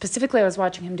 And specifically, I was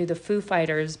watching him do the Foo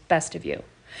Fighters' Best of You.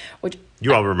 Which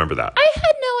you all remember that. I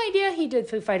had no idea he did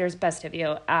Foo Fighters' Best of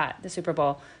You at the Super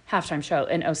Bowl halftime show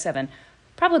in 2007.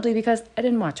 Probably because I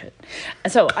didn't watch it.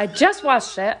 So I just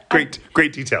watched it.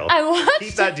 Great detail. I watched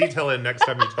Keep that detail in next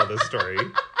time you tell this story.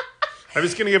 I'm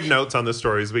just going to give notes on the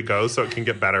story as we go so it can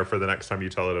get better for the next time you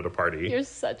tell it at a party. You're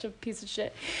such a piece of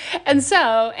shit. And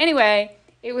so, anyway,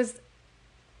 it was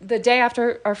the day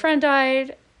after our friend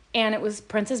died, and it was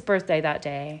Prince's birthday that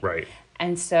day. Right.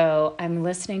 And so I'm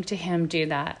listening to him do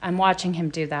that. I'm watching him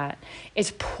do that.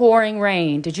 It's pouring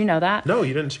rain. Did you know that? No,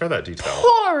 you didn't share that detail.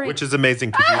 Pouring. Which is amazing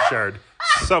because you shared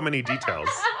so many details.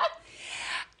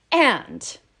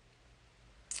 And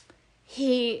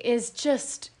he is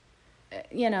just,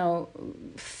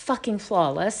 fucking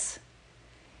flawless.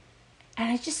 And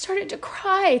I just started to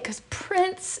cry because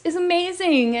Prince is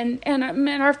amazing and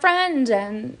our friend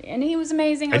and he was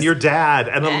amazing. And your dad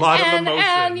and a lot of emotions.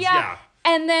 And, yeah.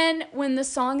 And then when the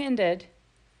song ended,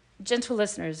 gentle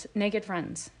listeners, naked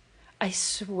friends, I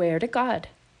swear to God,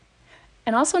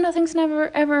 and also nothing's never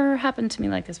ever happened to me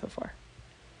like this before.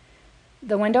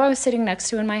 The window I was sitting next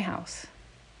to in my house,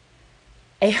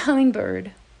 a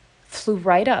hummingbird flew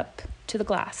right up to the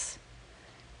glass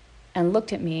and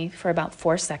looked at me for about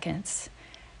 4 seconds,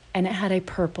 and it had a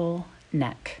purple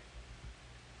neck.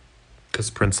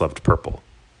 Because Prince loved purple.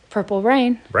 Purple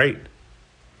rain. Right.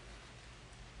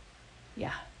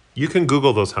 Yeah. You can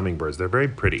Google those hummingbirds. They're very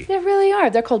pretty. They really are.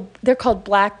 They're called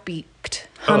black-beaked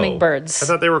hummingbirds. I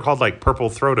thought they were called like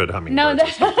purple-throated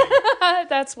hummingbirds. No,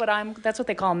 that's what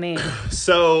they call me.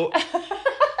 So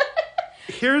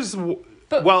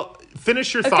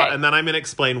finish your thought, and then I'm going to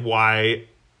explain why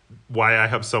I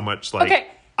have so much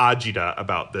agita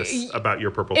about this, about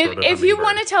your purple-throated hummingbird. If you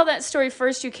want to tell that story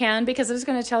first, you can, because I was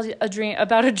going to tell you a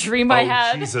dream I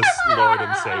had. Jesus, Lord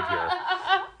and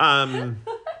Savior.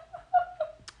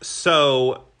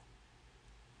 So,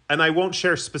 and I won't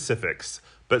share specifics,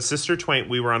 but Sister Twain,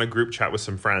 we were on a group chat with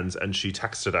some friends, and she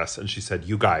texted us, and she said,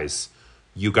 you guys.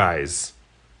 And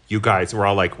we're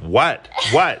all like, what?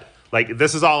 Like,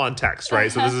 this is all on text,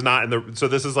 right? So this is not so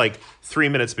this is like 3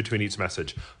 minutes between each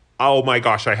message. Oh my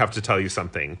gosh, I have to tell you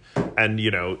something. And,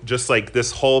 just like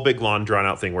this whole big long drawn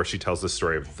out thing where she tells the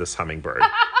story of this hummingbird.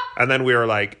 And then we were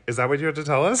like, is that what you have to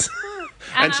tell us?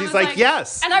 And she's like,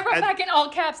 yes. And I wrote back in all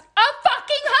caps, a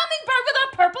fucking hummingbird with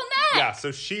a purple neck. Yeah,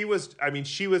 so she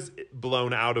was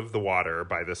blown out of the water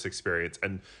by this experience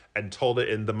and told it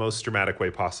in the most dramatic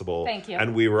way possible. Thank you.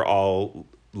 And we were all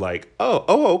like,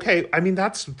 oh, okay. I mean,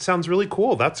 that sounds really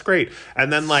cool. That's great.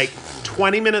 And then like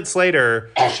 20 minutes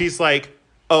later, she's like,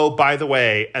 oh, by the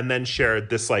way, and then shared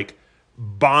this like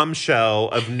bombshell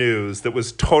of news that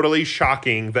was totally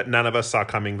shocking that none of us saw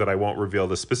coming, that I won't reveal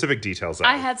the specific details of.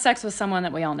 I had sex with someone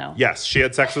that we all know. Yes, she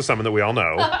had sex with someone that we all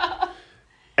know.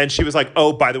 And she was like,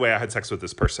 oh, by the way, I had sex with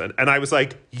this person. And I was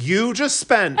like, you just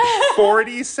spent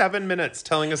 47 minutes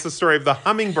telling us the story of the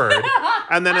hummingbird.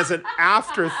 And then as an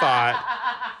afterthought,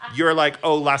 you're like,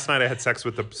 oh, last night I had sex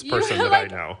with the person that I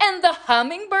know. And the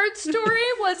hummingbird story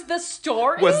was the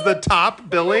story? Was the top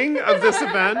billing of this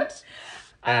event?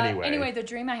 Anyway. The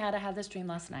dream I had this dream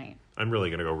last night. I'm really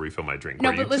going to go refill my drink.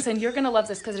 No, but listen, you're going to love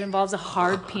this because it involves a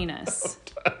hard penis.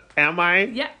 Am I?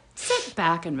 Yeah. Sit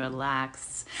back and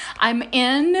relax. I'm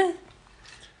in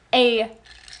a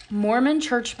Mormon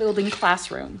church building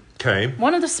classroom. Okay.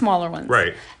 One of the smaller ones.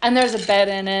 Right. And there's a bed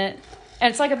in it. And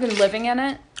it's like I've been living in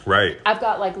it. Right. I've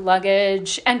got like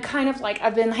luggage and kind of like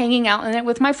I've been hanging out in it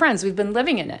with my friends. We've been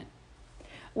living in it.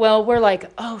 Well, we're like,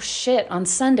 oh shit, on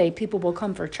Sunday people will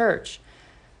come for church.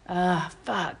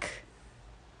 Fuck.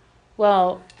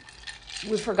 Well,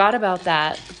 we forgot about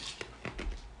that.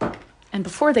 And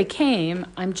before they came,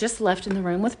 I'm just left in the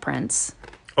room with Prince.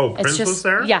 Oh, Prince was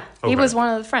there? Yeah, okay. He was one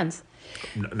of the friends.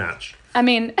 Natch. I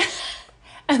mean,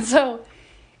 and so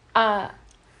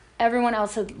everyone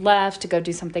else had left to go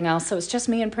do something else. So it's just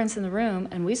me and Prince in the room,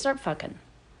 and we start fucking.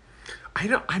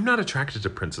 I'm not attracted to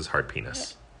Prince's hard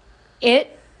penis.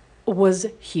 It was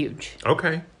huge.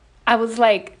 Okay. I was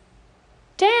like,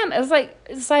 damn, it was like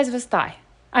the size of his thigh.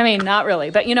 I mean, not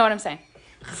really, but you know what I'm saying.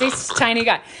 This tiny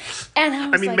guy. And I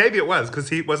was maybe it was,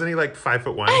 because wasn't he like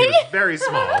 5'1"? He was very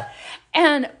small.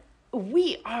 And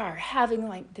we are having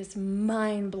like this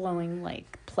mind-blowing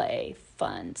like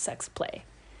fun sex play.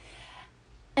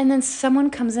 And then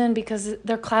someone comes in because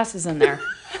their class is in there.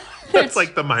 That's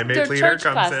like the My Mates leader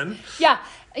comes class. in. Yeah.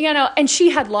 And she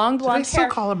had long blonde hair. Do they still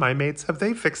call them My Mates? Have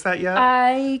they fixed that yet?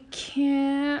 I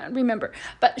can't remember.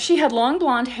 But she had long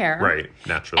blonde hair. Right,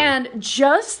 naturally. And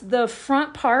just the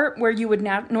front part where you would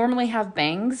normally have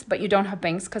bangs, but you don't have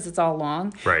bangs because it's all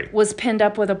long, right, was pinned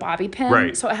up with a bobby pin.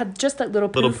 Right. So it had just that little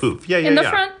poof. Yeah, in the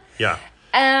front. Yeah.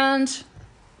 And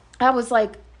I was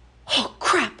like, oh,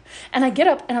 crap. And I get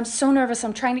up and I'm so nervous.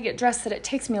 I'm trying to get dressed that it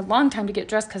takes me a long time to get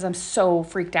dressed because I'm so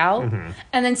freaked out. Mm-hmm.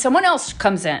 And then someone else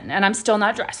comes in and I'm still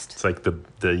not dressed. It's like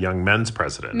the young men's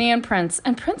president. Me and Prince.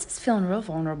 And Prince is feeling real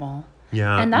vulnerable.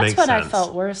 Yeah, and that's makes what sense. I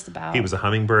felt worst about. He was a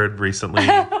hummingbird recently.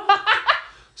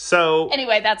 So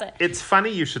anyway, that's it. It's funny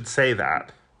you should say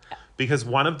that, because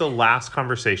one of the last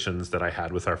conversations that I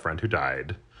had with our friend who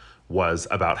died was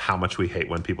about how much we hate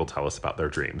when people tell us about their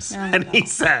dreams. And he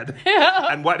said,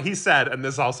 and what he said, and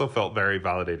this also felt very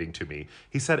validating to me,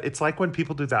 he said, it's like when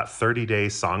people do that 30-day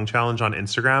song challenge on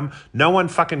Instagram. No one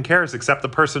fucking cares except the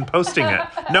person posting it.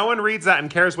 No one reads that and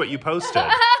cares what you posted.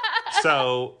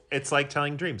 So it's like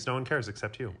telling dreams. No one cares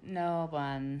except you. No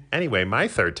one. Anyway, my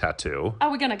third tattoo. Are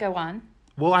we going to go on?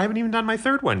 Well, I haven't even done my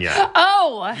third one yet.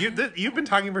 Oh! You've been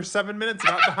talking for 7 minutes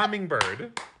about the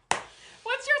hummingbird.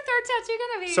 What's your third tattoo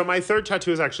going to be? So my third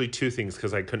tattoo is actually two things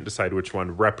because I couldn't decide which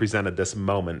one represented this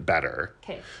moment better.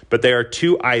 Okay. But they are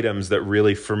two items that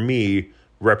really, for me,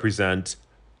 represent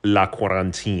la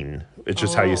quarantine. It's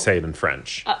just how you say it in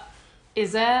French.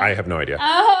 Is it? I have no idea.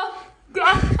 Oh,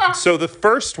 God. So the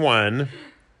first one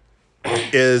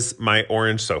is my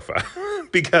orange sofa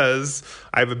because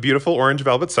I have a beautiful orange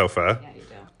velvet sofa. Yeah, you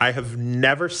do. I have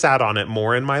never sat on it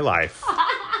more in my life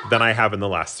than I have in the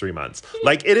last 3 months.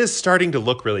 Like, it is starting to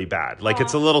look really bad. Like,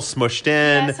 it's a little smushed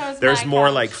in. Yeah, so is There's my more,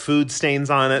 couch. like, food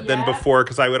stains on it than before,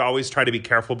 because I would always try to be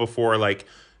careful before, like,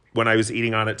 when I was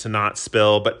eating on it to not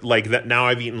spill. But, like, that now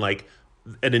I've eaten, like,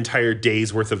 an entire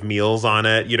day's worth of meals on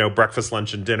it, breakfast,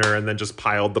 lunch, and dinner, and then just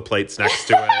piled the plates next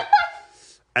to it.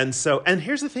 And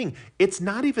here's the thing, it's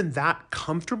not even that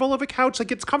comfortable of a couch.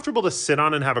 Like, it's comfortable to sit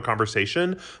on and have a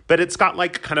conversation, but it's got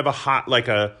like kind of a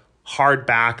hard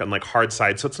back and like hard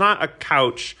side. So it's not a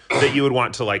couch that you would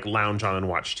want to like lounge on and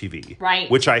watch TV. Right.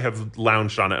 Which I have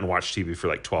lounged on it and watched TV for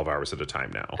like 12 hours at a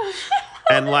time now.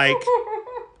 And like,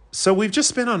 so we've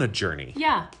just been on a journey.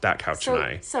 Yeah. That couch and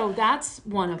I. So that's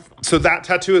one of them. So that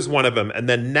tattoo is one of them. And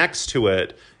then next to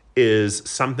it is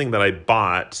something that I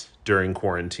bought during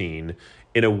quarantine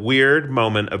in a weird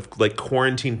moment of like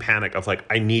quarantine panic of like,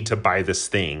 I need to buy this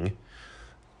thing.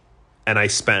 And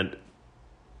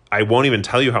I won't even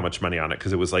tell you how much money on it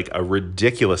because it was like a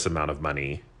ridiculous amount of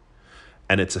money.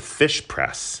 And it's a fish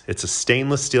press. It's a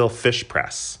stainless steel fish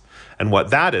press. And what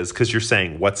that is, because you're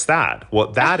saying, what's that?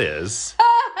 What that is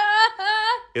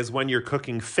when you're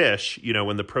cooking fish,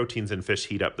 when the proteins in fish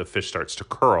heat up, the fish starts to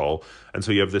curl. And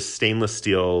so you have this stainless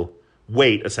steel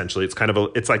weight, essentially.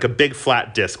 It's like a big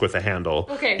flat disc with a handle.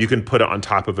 Okay. You can put it on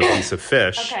top of a piece of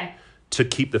fish. Okay. To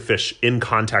keep the fish in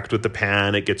contact with the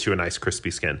pan. It gets you a nice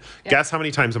crispy skin. Yep. Guess how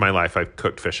many times in my life I've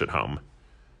cooked fish at home?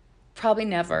 Probably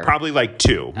never. Probably like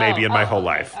 2, maybe in my whole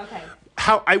life. Okay.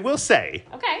 How I will say,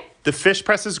 the fish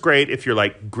press is great if you're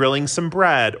like grilling some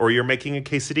bread or you're making a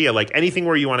quesadilla, like anything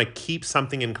where you want to keep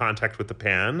something in contact with the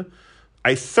pan.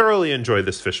 I thoroughly enjoy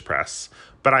this fish press,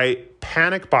 but I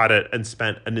panic bought it and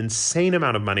spent an insane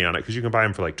amount of money on it because you can buy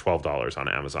them for like $12 on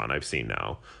Amazon. I've seen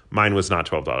now. Mine was not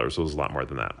 $12. It was a lot more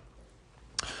than that.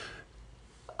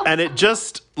 And it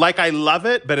just, like, I love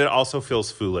it, but it also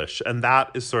feels foolish. And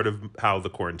that is sort of how the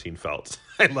quarantine felt.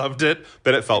 I loved it,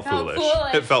 but it felt foolish.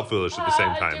 It felt foolish at the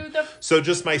same time. So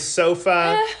just my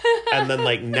sofa, and then,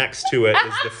 like, next to it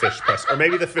is the fish press. Or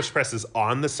maybe the fish press is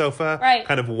on the sofa,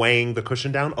 kind of weighing the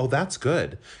cushion down. Oh, that's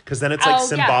good. Because then it's, like,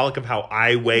 symbolic of how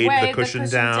I weighed the cushion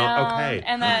down. Okay.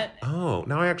 And that... Oh,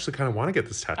 now I actually kind of want to get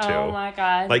this tattoo. Oh, my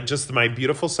God. Like, just my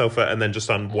beautiful sofa, and then just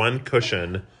on one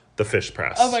cushion... The fish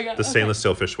press. Oh my God. The stainless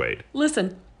steel fish weight.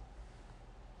 Listen.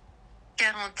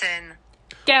 Quarantaine.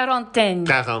 Quarantaine.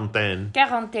 Quarantaine.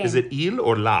 Quarantaine. Is it il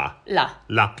or la? La.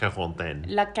 La quarantaine.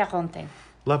 La quarantaine.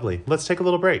 Lovely. Let's take a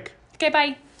little break. Okay,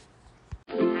 bye.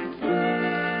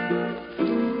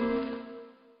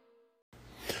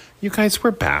 You guys,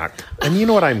 we're back. And you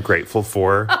know what I'm grateful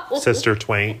for, Sister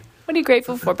Twain? What are you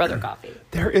grateful for, Brother Coffee?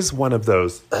 There is one of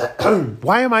those.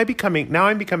 Why am I becoming... Now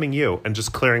I'm becoming you and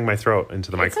just clearing my throat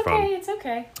into the microphone. It's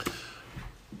okay.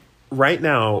 Right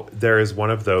now, there is one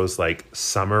of those, like,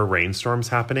 summer rainstorms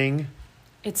happening.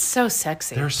 It's so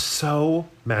sexy. They're so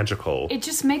magical. It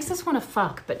just makes us want to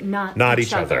fuck, but not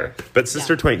each other. But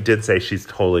Sister Twain did say she's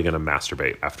totally going to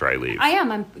masturbate after I leave. I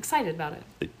am. I'm excited about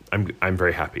it. I'm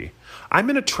very happy. I'm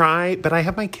going to try, but I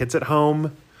have my kids at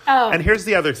home. Oh. And here's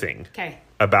the other thing. Okay.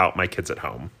 About my kids at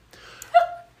home.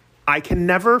 I can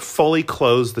never fully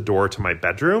close the door to my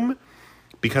bedroom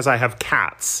because I have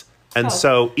cats. And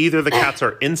so either the cats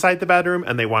are inside the bedroom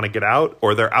and they want to get out,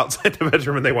 or they're outside the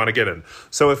bedroom and they want to get in.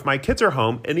 So if my kids are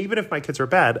home, and even if my kids are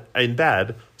in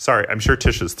bed, sorry, I'm sure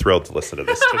Tish is thrilled to listen to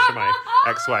this. Tisha, my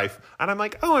ex-wife. And I'm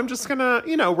like, I'm just going to,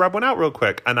 rub one out real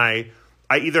quick. And I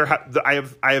either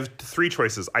have three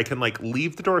choices. I can, like,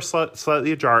 leave the door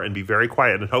slightly ajar and be very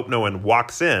quiet and hope no one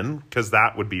walks in, because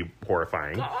that would be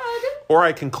horrifying. God. Or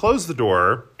I can close the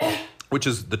door, which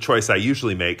is the choice I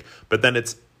usually make, but then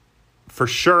it's for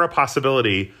sure a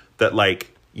possibility that,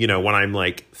 like, when I'm,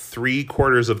 like,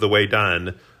 3/4 of the way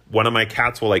done, one of my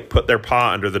cats will, like, put their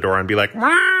paw under the door and be like,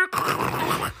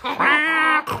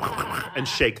 and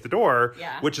shake the door,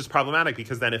 which is problematic,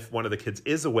 because then if one of the kids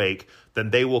is awake, then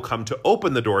they will come to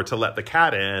open the door to let the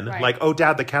cat in. Right. Like, oh,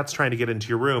 Dad, the cat's trying to get into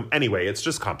your room. Anyway, it's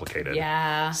just complicated.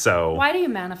 Yeah. So why do you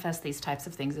manifest these types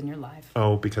of things in your life?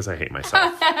 Oh, because I hate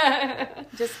myself.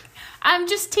 I'm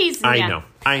just teasing I you. know.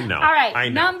 All right. I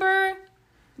know.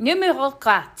 Numéro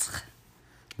 4.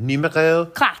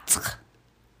 Numéro 4.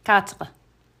 4.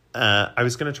 I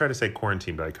was going to try to say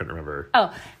quarantine, but I couldn't remember.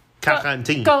 Oh.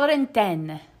 Quarantine.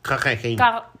 Quarantaine.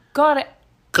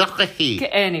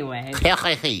 Anyway.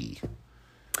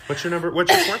 What's your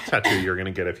fourth tattoo you're going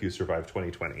to get if you survive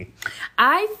 2020?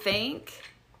 I think...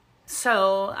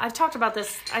 So I've talked about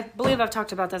this. I believe I've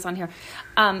talked about this on here.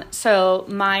 So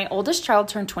my oldest child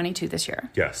turned 22 this year.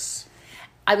 Yes.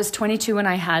 I was 22 when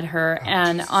I had her.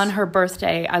 And on her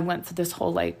birthday, I went through this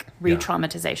whole, like,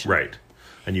 re-traumatization. Yeah. Right.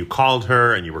 And you called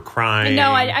her and you were crying.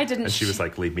 No, I didn't. And she was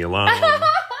like, leave me alone.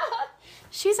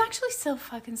 She's actually so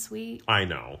fucking sweet. I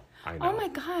know. Oh my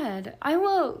God. I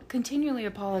will continually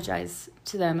apologize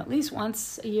to them at least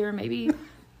once a year, maybe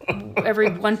every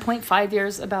 1.5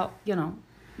 years about,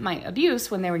 my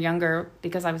abuse when they were younger,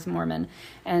 because I was Mormon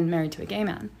and married to a gay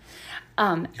man.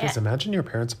 Because imagine your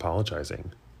parents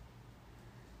apologizing.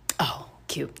 Oh,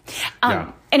 cute.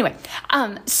 Anyway,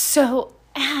 so,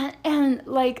 and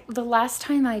like the last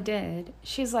time I did,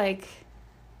 she's like,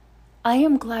 I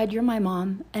am glad you're my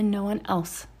mom and no one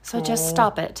else. So just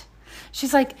stop it.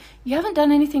 She's like, you haven't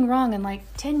done anything wrong in like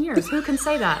 10 years. Who can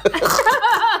say that?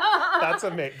 That's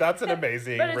an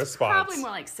amazing but it's response. Probably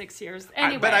more like 6 years.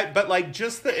 Anyway. But like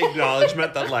just the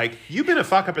acknowledgement that, like, you've been a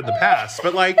fuck up in the past,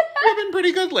 but, like, you've been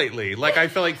pretty good lately. Like, I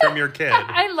feel like from your kid.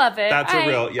 I love it. That's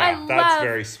that's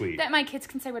very sweet. That my kids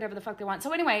can say whatever the fuck they want.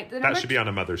 So anyway, that should be on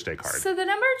a Mother's Day card. So the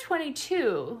number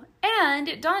 22, and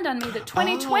it dawned on me that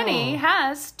 2020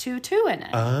 has 22 in it.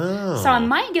 Oh. So I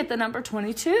might get the number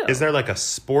 22. Is there like a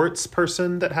sports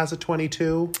person that has a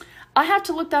 22? I have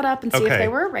to look that up and see if they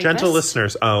were rapists. Gentle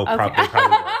listeners. Oh, okay. Probably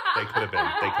were. They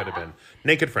could have been.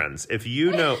 Naked friends. If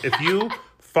you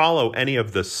follow any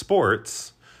of the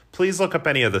sports, please look up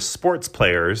any of the sports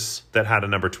players that had a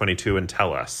number 22 and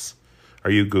tell us.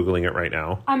 Are you Googling it right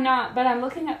now? I'm not, but I'm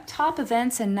looking at top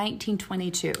events in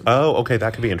 1922. Oh, okay.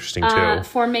 That could be interesting, too.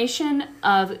 Formation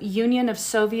of Union of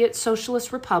Soviet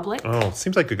Socialist Republic. Oh,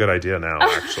 seems like a good idea now,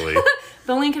 actually.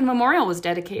 The Lincoln Memorial was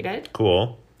dedicated.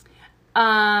 Cool.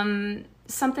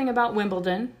 Something about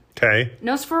Wimbledon. Okay.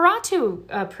 Nosferatu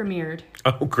premiered.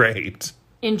 Oh, great.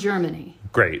 In Germany.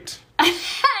 Great.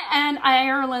 And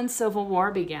Ireland's Civil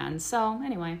War began. So,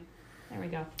 anyway, there we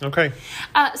go. Okay.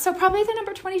 So probably the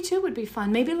number 22 would be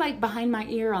fun. Maybe like behind my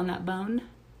ear on that bone.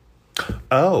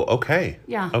 Oh, okay.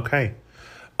 Yeah. Okay.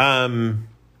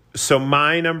 So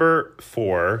my number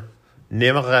 4,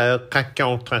 numéro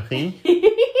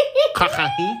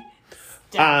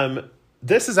 4.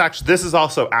 This is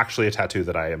also actually a tattoo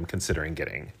that I am considering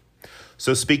getting.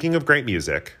 So speaking of great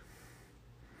music,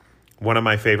 one of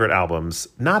my favorite albums,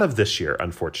 not of this year,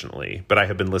 unfortunately, but I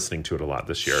have been listening to it a lot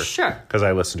this year. Sure. Because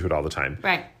I listen to it all the time.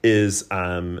 Right. Is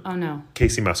oh, no.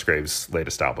 Casey Musgrave's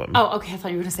latest album. Oh, okay. I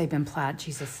thought you were going to say Ben Platt.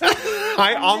 Jesus.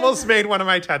 I almost made one of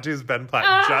my tattoos Ben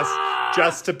Platt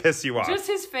just to piss you off. Just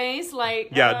his face, like...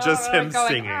 Yeah, just him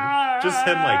singing. Just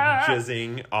him, like,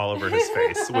 jizzing all over his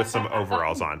face with some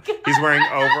overalls on. He's wearing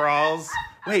overalls.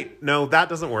 Wait, no, that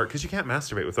doesn't work because you can't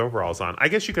masturbate with overalls on. I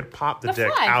guess you could pop the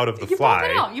dick out of the fly. You pop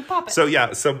it out. You pop it. So,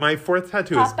 yeah, so my 4th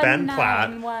tattoo is Ben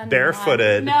Platt,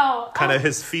 barefooted, kind of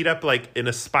his feet up like in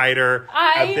a spider,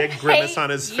 a big grimace on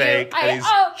his face, and he's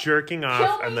jerking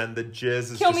off, and then the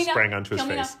jizz is just spraying onto his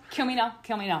face. Kill me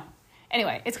now.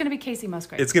 Anyway, it's going to be Casey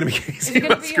Musgraves. It's going to be Casey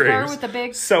Musgraves. Is it going to be her with the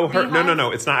big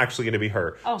No, it's not actually going to be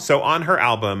her. Oh. So on her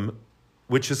album...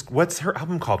 what's her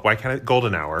album called? Why can't I?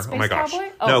 Golden Hour. Space Oh my gosh.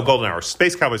 Cowboy? No, Golden Hour.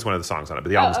 Space Cowboy is one of the songs on it, but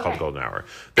the album's called Golden Hour.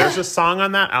 There's a song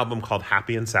on that album called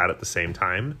Happy and Sad at the Same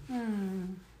Time.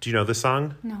 Do you know this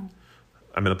song? No.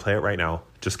 I'm going to play it right now.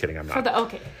 Just kidding, I'm not.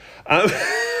 Okay.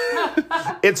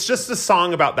 It's just a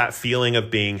song about that feeling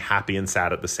of being happy and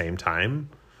sad at the same time.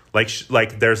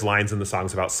 Like there's lines in the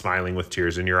songs about smiling with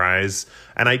tears in your eyes.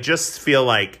 And I just feel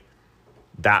like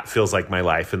that feels like my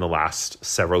life in the last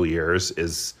several years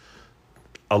is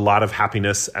a lot of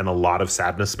happiness and a lot of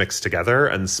sadness mixed together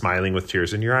and smiling with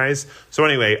tears in your eyes. So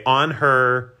anyway, on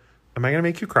her... Am I going to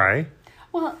make you cry?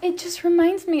 Well, it just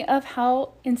reminds me of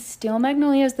how in Steel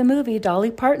Magnolias, the movie,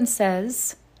 Dolly Parton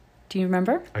says... Do you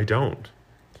remember? I don't.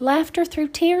 Laughter through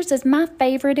tears is my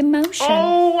favorite emotion.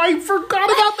 Oh, I forgot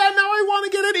about that. Now I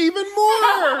want to get it even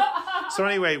more. So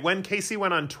anyway, when Casey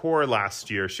went on tour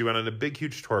last year, she went on a big,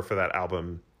 huge tour for that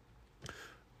album.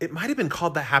 It might have been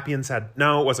called the Happy and Sad.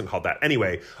 No, it wasn't called that.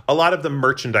 Anyway, a lot of the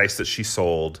merchandise that she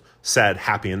sold said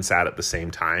happy and sad at the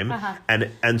same time.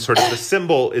 And sort of the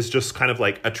symbol is just kind of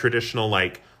like a traditional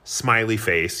like smiley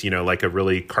face, like a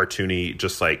really cartoony,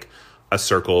 just like a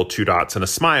circle, 2 dots, and a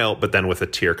smile, but then with a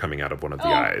tear coming out of one of the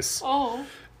eyes. Oh.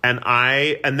 And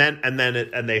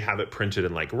they have it printed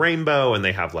in like rainbow, and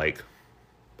they have like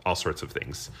all sorts of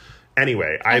things.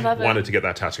 Anyway, I've wanted to get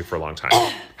that tattoo for a long time.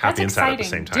 Happy and sad at the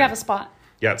same time. Do you have a spot?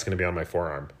 Yeah, it's going to be on my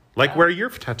forearm. Like where your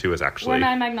tattoo is actually. Where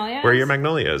my magnolia is? Where your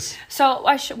magnolia is. So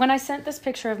when I sent this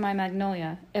picture of my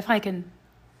magnolia, if I can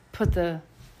put the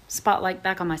spotlight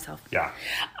back on myself. Yeah.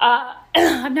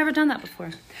 I've never done that before.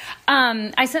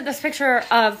 I sent this picture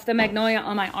of the magnolia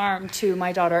on my arm to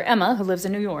my daughter, Emma, who lives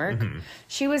in New York. Mm-hmm.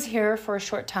 She was here for a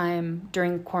short time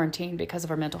during quarantine because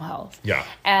of her mental health. Yeah.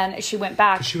 And she went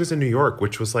back. She was in New York,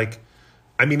 which was like...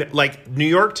 I mean, like, New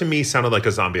York to me sounded like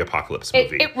a zombie apocalypse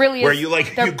movie. It really is. Where you,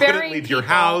 like, you couldn't leave your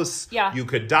house. Yeah. You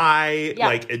could die. Yeah.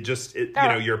 Like,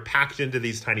 you're packed into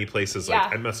these tiny places.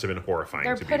 Like, it must have been horrifying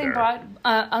to be there. They're putting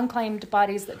unclaimed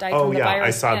bodies that died from the virus. Oh, yeah,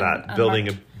 I saw that. Building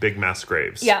a big mass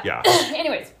graves. Yeah.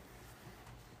 Anyways.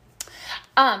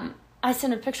 I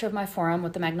sent a picture of my forearm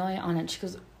with the magnolia on it. And she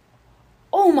goes,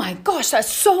 oh, my gosh,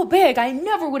 that's so big. I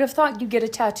never would have thought you'd get a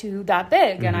tattoo that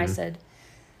big. Mm-hmm. And I said,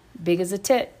 big as a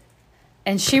tit.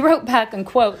 And she wrote back in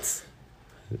quotes,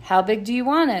 how big do you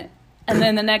want it? And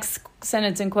then the next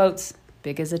sentence in quotes,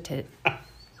 big as a tit.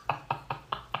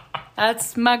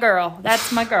 That's my girl. That's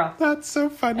so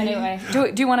funny. Anyway,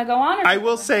 do you want to go on? I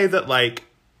will say that, like,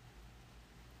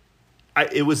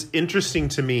 it was interesting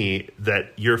to me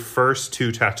that your first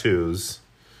 2 tattoos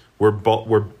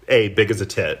were A, big as a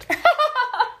tit.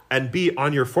 And B,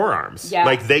 on your forearms. Yeah.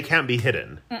 Like, they can't be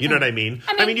hidden. You know what I mean?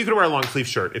 I mean, you could wear a long sleeve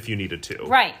shirt if you needed to.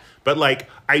 Right. But, like,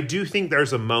 I do think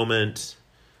there's a moment,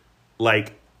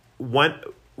 like, when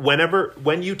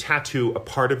you tattoo a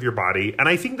part of your body, and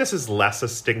I think this is less a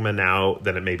stigma now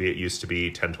than it used to be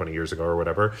 10, 20 years ago or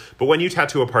whatever, but when you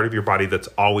tattoo a part of your body that's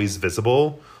always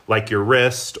visible, like your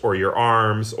wrist or your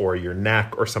arms or your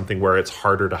neck or something where it's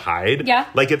harder to hide,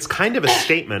 like, it's kind of a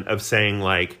statement of saying,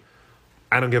 like,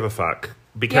 I don't give a fuck.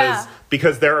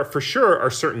 Because there are for sure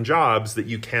certain jobs that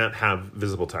you can't have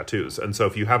visible tattoos. And so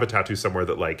if you have a tattoo somewhere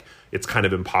that like it's kind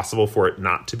of impossible for it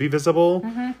not to be visible,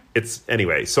 it's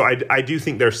anyway. So I do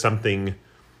think there's something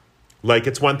like,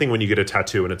 it's one thing when you get a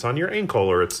tattoo and it's on your ankle,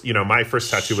 or it's, my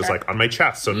first tattoo was like on my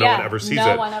chest. So no one ever sees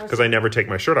it because I never take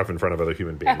my shirt off in front of other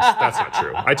human beings. That's not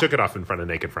true. I took it off in front of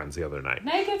naked friends the other night.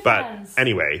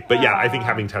 Anyway, I think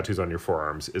having tattoos on your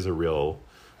forearms is a real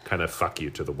kind of fuck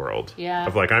you to the world. Yeah.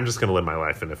 Of like, I'm just going to live my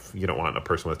life, and if you don't want a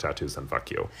person with tattoos, then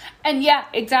fuck you. And yeah,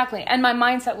 exactly. And my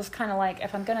mindset was kind of like,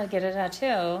 if I'm going to get a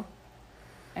tattoo,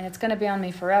 and it's going to be on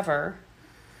me forever.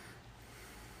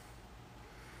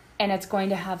 And it's going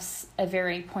to have a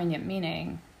very poignant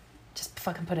meaning. Just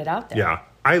fucking put it out there. Yeah.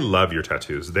 I love your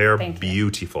tattoos. They're Thank you.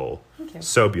 beautiful. Thank you.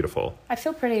 So beautiful. I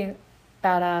feel pretty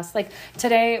badass. Like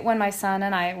today when my son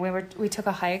and I, we took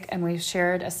a hike and we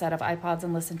shared a set of iPods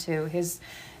and listened to his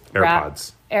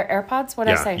AirPods. AirPods? What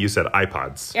did I say? You said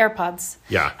iPods. AirPods.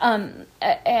 Yeah.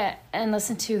 And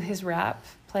listened to his rap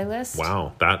playlist.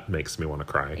 Wow. That makes me want to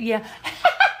cry. Yeah.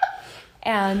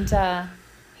 And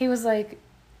he was like,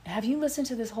 have you listened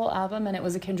to this whole album? And it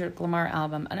was a Kendrick Lamar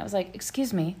album. And I was like,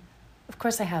 excuse me. Of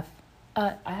course I have.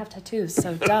 I have tattoos,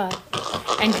 so duh.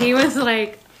 And he was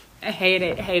like,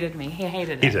 hated me. He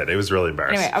hated it. He did. It was really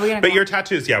embarrassing. Anyway, are we gonna But go your on?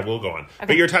 tattoos, yeah, we'll go on. Okay.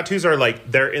 But your tattoos are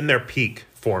like, they're in their peak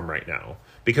form right now.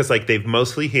 Because like they've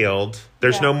mostly healed.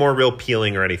 There's Yeah. no more real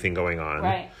peeling or anything going on.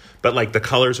 Right. But like the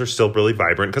colors are still really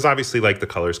vibrant. Because obviously like the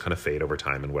colors kind of fade over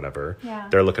time and whatever. Yeah.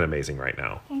 They're looking amazing right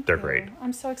now. Thank They're you. great.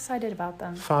 I'm so excited about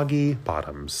them. Foggy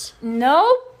Bottoms.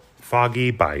 Nope.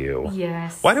 Foggy Bayou.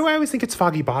 Yes. Why do I always think it's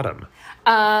Foggy Bottom?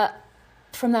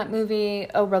 From that movie,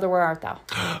 Oh Brother, Where Art Thou?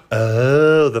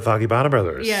 Oh, the Foggy Bottom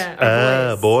Brothers.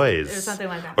 Yeah, or Boys. Or something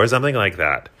like that. Or something like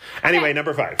that. Anyway,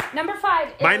 number 5. Number 5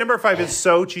 is... My number 5 is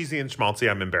so cheesy and schmaltzy,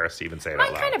 I'm embarrassed to even say it Mine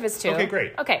out loud. kind of is too. Okay,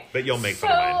 great. Okay. But you'll make So,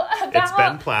 fun of mine. It's about-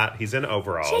 Ben Platt. He's in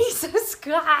overalls. Jesus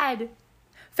God.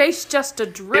 Face just a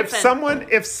dripping.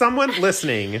 If someone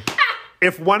listening,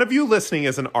 if one of you listening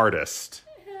is an artist,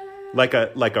 like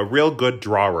a real good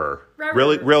drawer,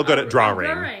 real good at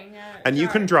drawing, and you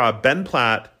can draw Ben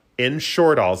Platt in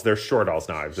shortalls. They're shortalls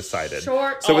now, I've decided.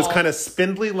 So it's kind of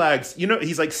spindly legs. You know,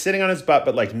 he's like sitting on his butt,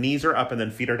 but like knees are up and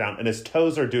then feet are down, and his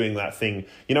toes are doing that thing.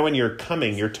 You know, when you're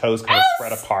coming, your toes kind of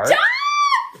spread apart. Stop!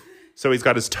 So he's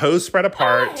got his toes spread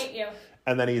apart. I hate you.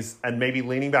 And then he's maybe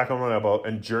leaning back on one elbow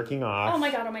and jerking off. Oh my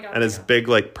God. And his big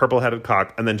like purple-headed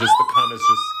cock, and then just the cum is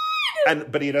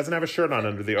just. But he doesn't have a shirt on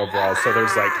under the overalls, so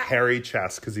there's like hairy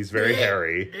chest because he's very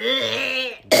hairy.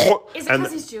 Is it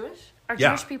because he's Jewish? Are Yeah.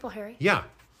 Jewish people hairy? Yeah.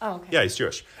 Oh, okay. Yeah, he's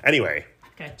Jewish. Anyway.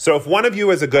 Okay. So if one of you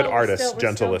is a good Oh, artist, we're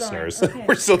gentle still going. listeners, Okay.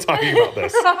 we're still talking about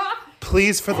this.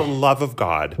 Please, for the love of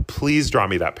God, please draw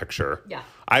me that picture. Yeah.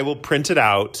 I will print it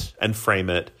out and frame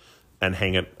it and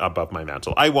hang it above my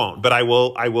mantle. I won't, but I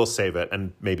will save it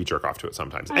and maybe jerk off to it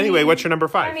sometimes. Anyway, what's your number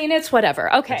 5? I mean, it's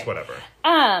whatever. Okay. It's whatever.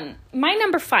 My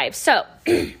number 5. So,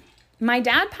 my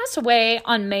dad passed away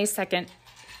on May 2nd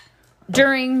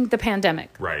during the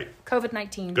pandemic. Right.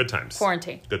 COVID-19. Good times.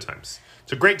 Quarantine. Good times.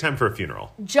 It's a great time for a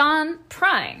funeral. John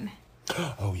Prine,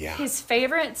 Oh, yeah. his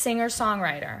favorite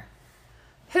singer-songwriter,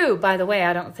 who, by the way,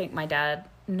 I don't think my dad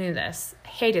knew this,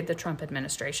 hated the Trump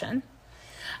administration.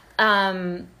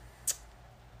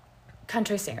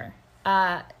 Country singer.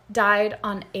 Died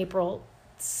on April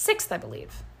 6th, I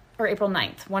believe. Or April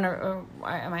 9th.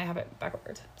 I might have it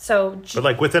backwards. So, But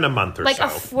like within a month or like so.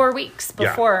 4 weeks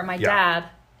before my Yeah. dad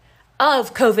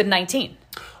of COVID-19.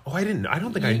 Oh, I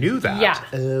don't think I knew that. Yeah.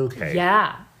 Okay.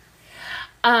 Yeah.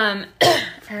 And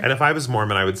if I was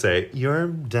Mormon, I would say, your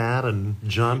dad and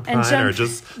John And Prine John are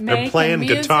just, they're making playing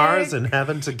music. guitars in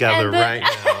heaven together And the- right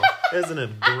now. Isn't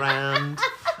it grand?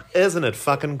 Isn't it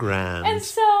fucking grand? And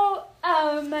so,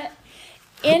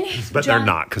 in but they're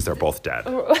not, because they're both dead.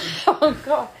 Oh,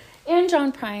 God. In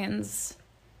John Prine's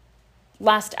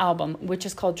last album, which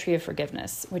is called Tree of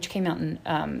Forgiveness, which came out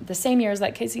in the same year as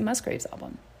that Casey Musgraves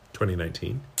album,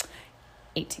 2019.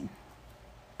 18.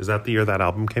 Is that the year that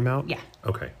album came out? Yeah.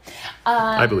 Okay.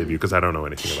 I believe you, because I don't know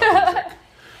anything about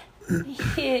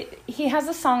music. He has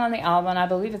a song on the album, I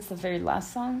believe it's the very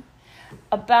last song,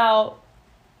 about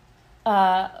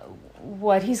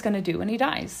what he's going to do when he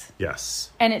dies.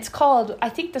 Yes. And it's called, I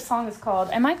think the song is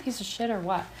called, Am I a Piece of Shit or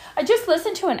What? I just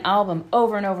listened to an album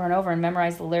over and over and over and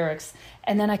memorized the lyrics.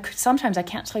 And then sometimes I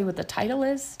can't tell you what the title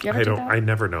is. Do you ever do that? I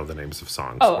never know the names of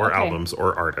songs Oh, or okay. albums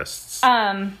or artists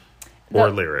or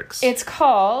lyrics. It's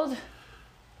called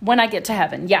When I Get to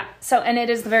Heaven. Yeah. So, and it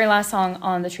is the very last song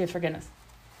on the Tree of Forgiveness.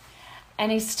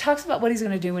 And he talks about what he's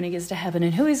going to do when he gets to heaven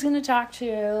and who he's going to talk to.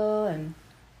 And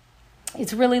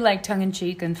it's really like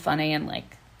tongue-in-cheek and funny and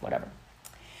like whatever.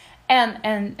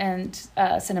 And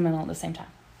sentimental at the same time.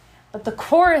 But the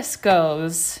chorus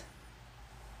goes,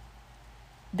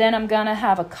 then I'm going to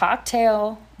have a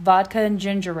cocktail, vodka and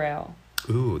ginger ale.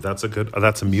 Ooh, that's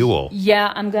a mule.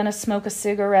 Yeah, I'm going to smoke a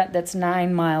cigarette that's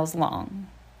 9 miles long.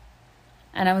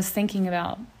 And I was thinking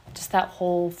about just that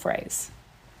whole phrase.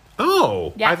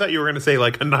 Oh, Yeah. I thought you were going to say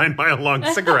like a 9-mile long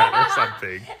cigarette or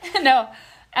something. No.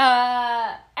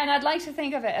 And I'd like to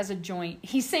think of it as a joint.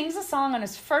 He sings a song on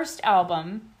his first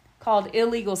album called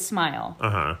Illegal Smile.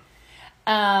 Uh-huh.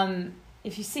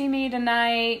 If You See Me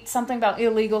Tonight, something about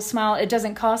illegal smile. It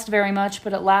doesn't cost very much,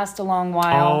 but it lasts a long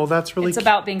while. Oh, that's really It's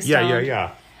about being stoned.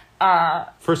 Yeah.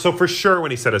 For sure,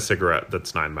 when he said a cigarette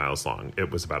that's 9 miles long,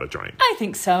 it was about a joint. I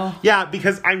think so. Yeah,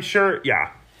 because I'm sure.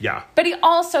 Yeah. But he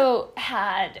also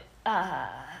had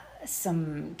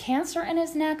some cancer in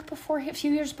his neck a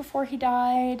few years before he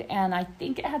died, and I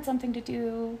think it had something to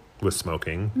do With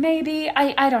smoking. maybe.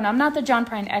 I don't know. I'm not the John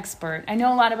Prine expert. I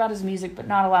know a lot about his music, but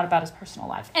not a lot about his personal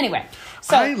life. Anyway,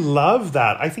 so I love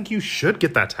that. I think you should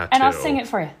get that tattoo. and I'll sing it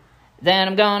for you. Then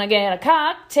I'm gonna get a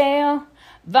cocktail,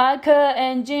 vodka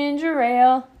and ginger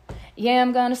ale. Yeah,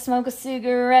 I'm gonna smoke a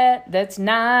cigarette that's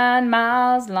 9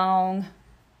 miles long.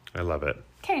 I love it.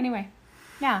 Okay, anyway.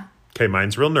 Yeah. Okay,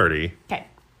 mine's real nerdy Okay.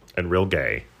 and real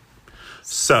gay.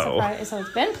 So it's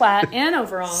Ben Platt in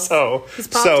overalls. He's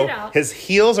popped so it out. his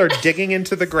heels are digging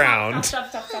into the ground.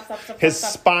 Stop. His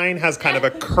spine has kind of a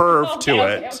curve to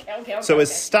it. So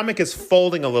his stomach is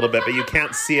folding a little bit, but you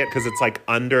can't see it because it's like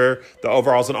under the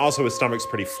overalls. And also his stomach's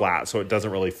pretty flat, so it doesn't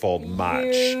really fold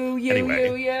much.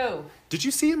 You. Did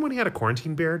you see him when he had a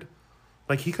quarantine beard?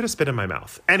 Like, he could have spit in my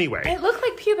mouth. Anyway. It looked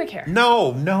like pubic hair.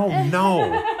 No.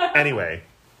 Anyway.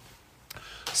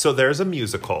 So there's a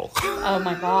musical. Oh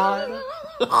my God.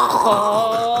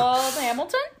 Called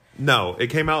Hamilton? No, it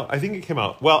came out. I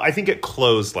think it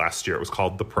closed last year. It was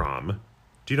called The Prom.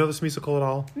 Do you know this musical at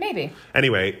all? Maybe.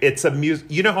 Anyway, it's a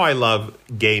you know how I love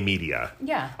gay media.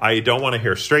 Yeah. I don't want to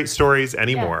hear straight stories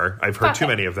anymore. Yeah. I've heard too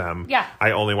many of them. Yeah.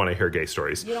 I only want to hear gay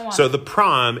stories. You don't want So it. The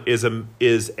Prom is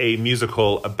a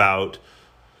musical about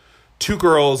two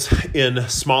girls in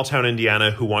small town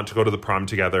Indiana who want to go to the prom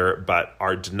together but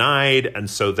are denied, and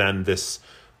so then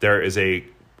there is a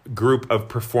group of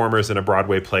performers in a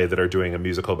Broadway play that are doing a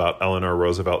musical about Eleanor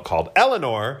Roosevelt called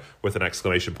Eleanor with an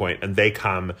exclamation point, and they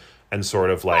come and sort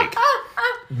of like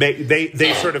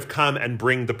they sort of come and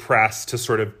bring the press to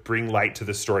sort of bring light to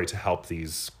the story to help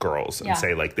these girls and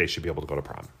say like they should be able to go to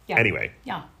prom. Yeah. Anyway.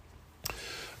 Yeah.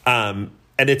 And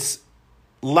it's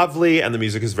lovely, and the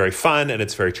music is very fun, and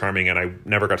it's very charming, and I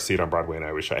never got to see it on Broadway, and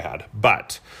I wish I had.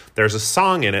 But there's a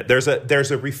song in it. There's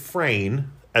a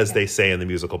refrain, as they say in the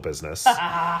musical business,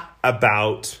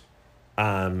 about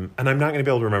and I'm not going to be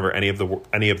able to remember any of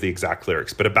the exact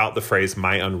lyrics, but about the phrase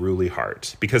 "my unruly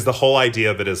heart," because the whole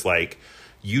idea of it is like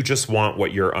you just want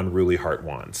what your unruly heart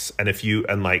wants, and if you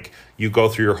go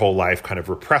through your whole life kind of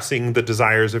repressing the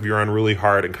desires of your unruly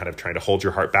heart and kind of trying to hold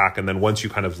your heart back, and then once you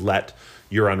kind of let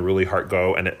your unruly heart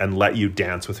go and let you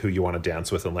dance with who you want to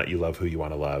dance with and let you love who you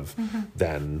want to love,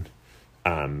 then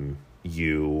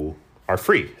you are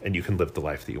free and you can live the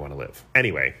life that you want to live.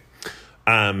 Anyway,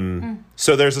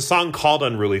 so there's a song called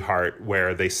Unruly Heart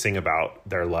where they sing about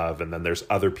their love, and then there's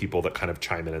other people that kind of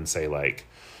chime in and say like,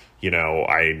 you know,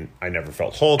 I never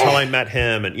felt whole till I met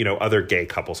him, and, you know, other gay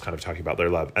couples kind of talking about their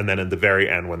love. And then in the very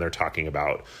end, when they're talking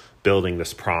about building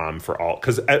this prom for all,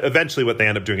 because eventually what they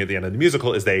end up doing at the end of the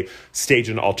musical is they stage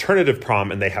an alternative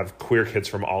prom, and they have queer kids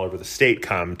from all over the state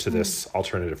come to this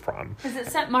alternative prom. Is it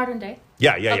set modern day?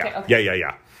 Yeah. Okay.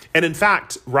 Yeah. And in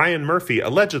fact, Ryan Murphy,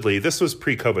 allegedly, this was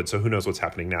pre-COVID, so who knows what's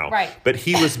happening now. Right. But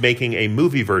he was making a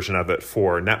movie version of it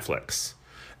for Netflix.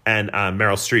 And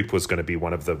Meryl Streep was going to be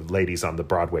one of the ladies on the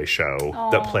Broadway show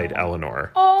that played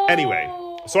Eleanor. Oh. Anyway,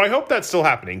 so I hope that's still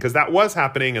happening, because that was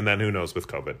happening, and then who knows with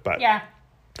COVID. But Yeah.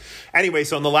 Anyway,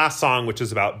 so in the last song, which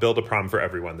is about build a prom for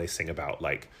everyone, they sing about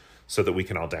like, so that we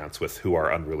can all dance with who our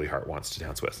unruly heart wants to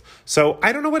dance with. So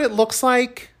I don't know what it looks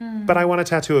like, but I want a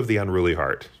tattoo of the unruly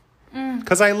heart.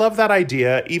 Because I love that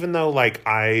idea, even though like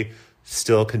I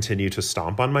still continue to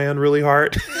stomp on my unruly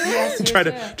heart. Yes, you try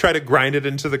do. to grind it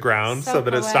into the ground so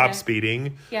that it stops poetic.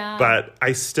 beating. Yeah. But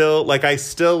I still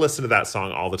listen to that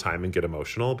song all the time and get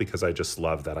emotional because I just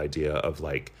love that idea of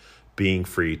like being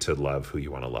free to love who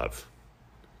you want to love.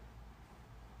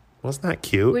 Wasn't that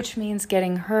cute? Which means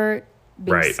getting hurt,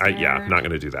 being Right. scared. I'm not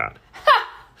going to do that.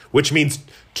 Which means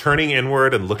turning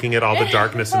inward and looking at all the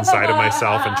darkness inside of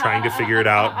myself and trying to figure it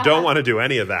out. Don't want to do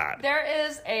any of that. There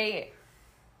is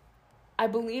I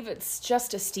believe it's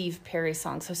just a Steve Perry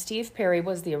song. So Steve Perry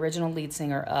was the original lead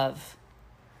singer of...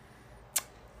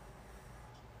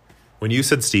 When you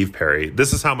said Steve Perry,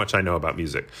 this is how much I know about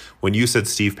music. When you said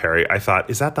Steve Perry, I thought,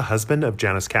 is that the husband of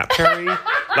Janice Cat Perry?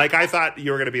 Like, I thought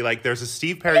you were going to be like, there's a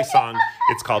Steve Perry song.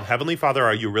 It's called Heavenly Father,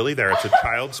 Are You Really There? It's a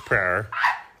child's prayer.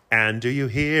 And do you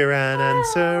hear and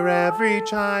answer every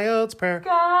child's prayer?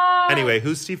 God. Anyway,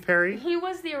 who's Steve Perry? He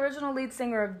was the original lead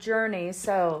singer of Journey,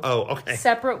 so... Oh, okay.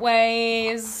 Separate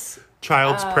Ways.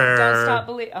 Child's prayer. Don't Stop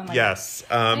Believing. Oh my yes.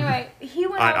 Anyway, he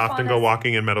went I off often on go his...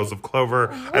 walking in meadows of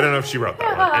clover. I don't know if she wrote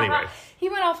that one. Anyway. He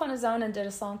went off on his own and did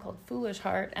a song called Foolish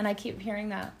Heart, and I keep hearing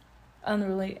that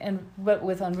Unruly, but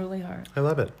with unruly heart. I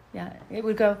love it. Yeah, it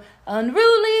would go,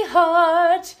 unruly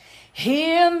heart,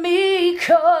 hear me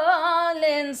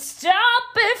calling, stop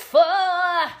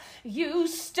before you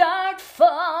start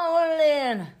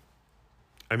falling.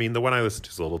 I mean, the one I listened to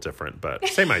is a little different, but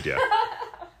same idea.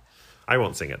 I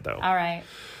won't sing it, though. All right.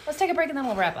 Let's take a break and then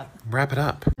we'll wrap up. Wrap it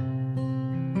up.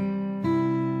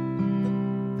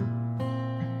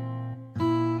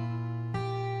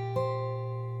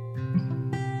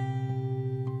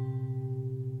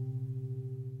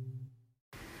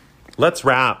 Let's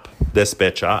wrap this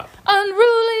bitch up.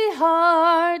 Unruly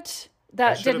heart.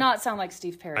 That did should've- not sound like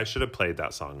Steve Perry. I should have played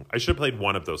that song. I should have played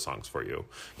one of those songs for you.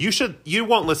 You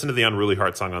won't listen to the Unruly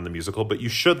Heart song on the musical, but you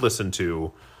should listen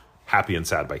to Happy and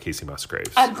Sad by Casey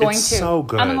Musgraves. I'm going it's to. so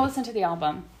good. I'm going to listen to the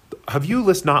album. Have you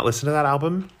not listened to that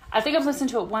album? I think I've listened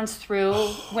to it once through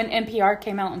when NPR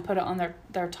came out and put it on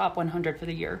their top 100 for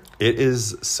the year. It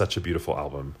is such a beautiful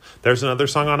album. There's another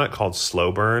song on it called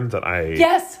Slow Burn that I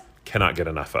cannot get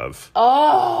enough of.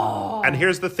 Oh. And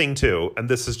here's the thing too, and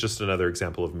this is just another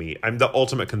example of me. I'm the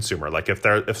ultimate consumer. Like if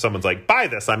someone's like, buy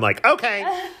this, I'm like, okay.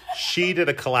 She did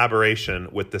a collaboration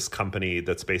with this company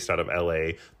that's based out of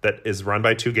LA that is run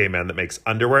by two gay men that makes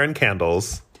underwear and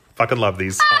candles. Fucking love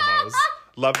these homos.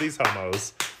 Love these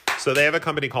homos. So they have a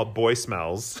company called Boy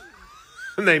Smells,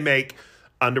 and they make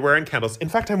underwear and candles. In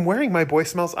fact, I'm wearing my Boy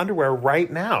Smells underwear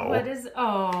right now.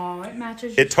 it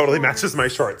matches It totally matches my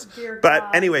shorts.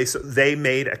 But anyway, so they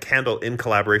made a candle in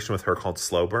collaboration with her called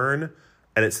Slow Burn,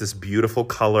 and it's this beautiful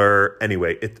color.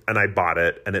 Anyway, and I bought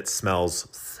it, and it smells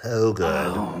so good.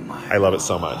 Oh my I love it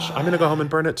so much. I'm going to go home and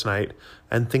burn it tonight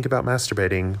and think about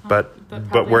masturbating, but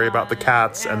worry about the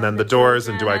cats and then the doors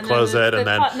and do I close it, and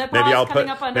then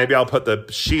maybe I'll put the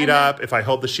sheet up. If I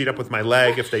hold the sheet up with my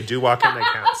leg, if they do walk in, they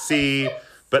can't see.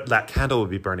 But that candle will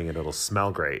be burning and it'll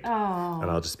smell great. Oh.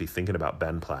 And I'll just be thinking about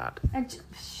Ben Platt.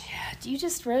 You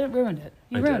just ruined it.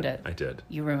 You ruined it. I did.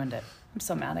 You ruined it. I'm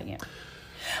so mad at you.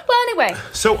 Well, anyway.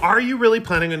 So are you really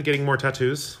planning on getting more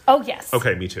tattoos? Oh, yes.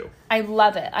 Okay, me too. I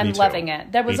love it. I'm loving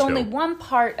it. There was Me only too. one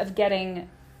part of getting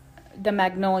the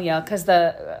magnolia because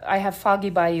I have Foggy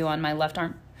Bayou on my left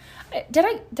arm. Did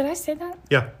I say that?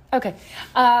 Yeah. Okay.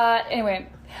 Anyway,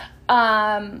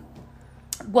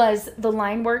 was the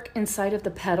line work inside of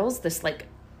the petals this like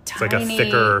tiny? It's like a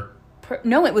thicker.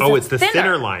 No, it was. Oh, it's the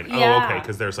thinner line. Yeah. Oh, okay,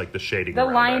 because there's like the shading. The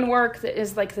around line it. work that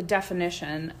is like the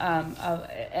definition.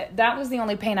 That was the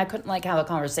only pain. I couldn't like have a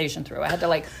conversation through. I had to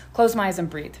like close my eyes and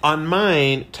breathe. On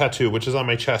mine tattoo, which is on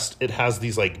my chest, it has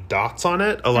these like dots on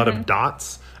it, a lot of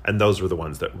dots, and those were the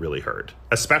ones that really hurt.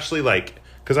 Especially like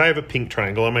because I have a pink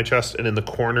triangle on my chest, and in the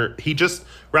corner, he just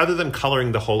rather than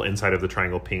coloring the whole inside of the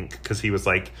triangle pink, because he was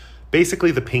like.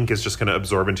 Basically, the pink is just going to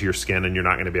absorb into your skin and you're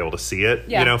not going to be able to see it,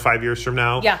 5 years from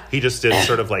now. Yeah. He just did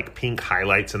sort of like pink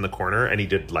highlights in the corner and he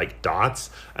did like dots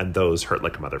and those hurt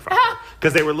like a motherfucker.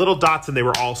 Because they were little dots and they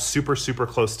were all super, super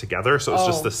close together. So it's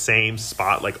just the same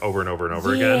spot like over and over and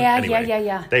over again. Anyway,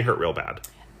 yeah. They hurt real bad.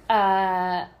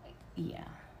 Yeah.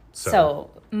 So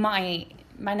my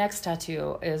next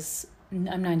tattoo is,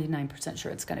 I'm 99%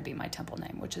 sure it's going to be my temple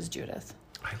name, which is Judith.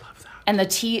 I love that. And the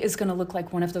T is going to look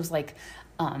like one of those like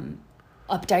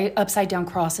upside down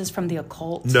crosses from the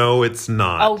occult. No, it's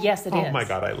not. Oh, yes, it is. Oh my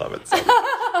God, I love it so much.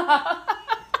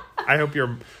 I hope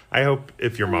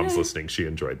if your mom's listening, she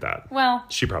enjoyed that. Well,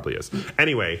 she probably is.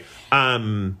 Anyway,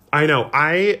 I know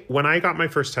when I got my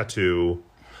first tattoo,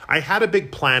 I had a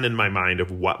big plan in my mind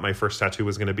of what my first tattoo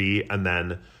was going to be. And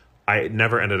then I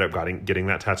never ended up getting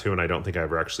that tattoo. And I don't think I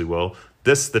ever actually will.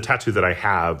 The tattoo that I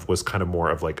have was kind of more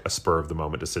of like a spur of the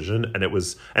moment decision. And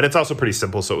it's also pretty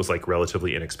simple. So it was like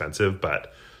relatively inexpensive,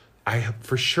 but I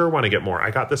for sure want to get more.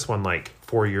 I got this one like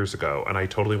 4 years ago and I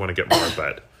totally want to get more,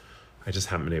 but I just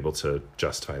haven't been able to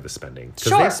justify the spending. Because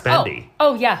sure. they spendy.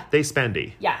 Oh, yeah. They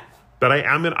spendy. Yeah. But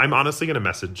I'm honestly going to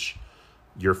message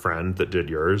your friend that did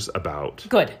yours about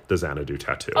the Xanadu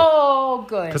tattoo. Oh,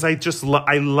 good. Because I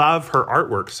love her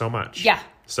artwork so much. Yeah.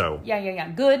 So. Yeah.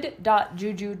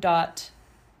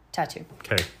 Good.juju.tattoo.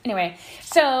 Okay. Anyway,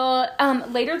 so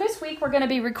later this week, we're going to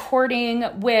be recording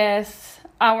with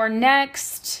our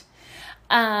next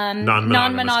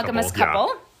non-monogamous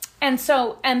couple.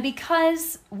 Yeah. And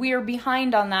because we're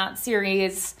behind on that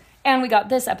series and we got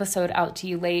this episode out to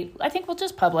you late, I think we'll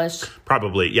just publish.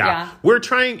 Probably, yeah. We're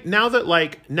trying now that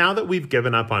we've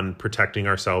given up on protecting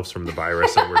ourselves from the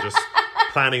virus and we're just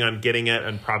planning on getting it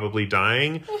and probably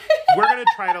dying. We're gonna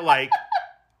try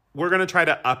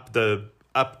to up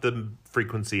the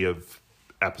frequency of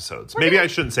episodes. Maybe I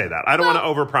shouldn't say that. I don't want to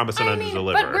overpromise and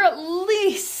underdeliver. But we're at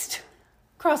least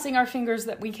crossing our fingers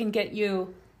that we can get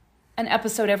you an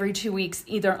episode every 2 weeks,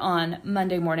 either on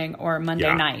Monday morning or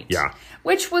Monday night. Yeah.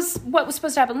 Which was what was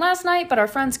supposed to happen last night, but our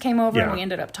friends came over and we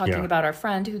ended up talking about our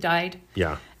friend who died.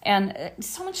 Yeah. And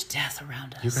so much death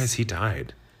around us. You guys, he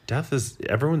died.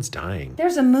 Everyone's dying.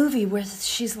 There's a movie where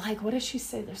she's like, what does she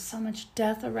say? There's so much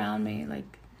death around me,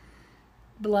 like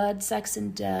blood, sex,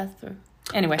 and death. Or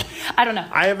anyway, I don't know.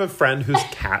 I have a friend whose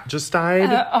cat just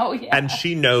died. Oh, yeah. And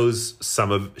she knows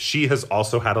she has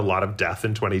also had a lot of death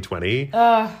in 2020.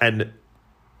 And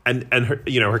her,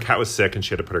 her cat was sick and she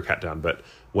had to put her cat down. But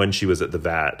when she was at the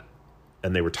vet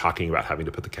and they were talking about having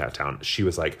to put the cat down, she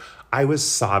was like, I was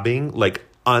sobbing like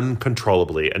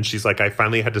uncontrollably. And she's like, I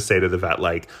finally had to say to the vet,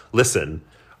 like, listen,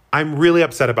 I'm really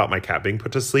upset about my cat being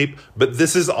put to sleep, but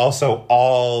this is also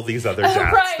all these other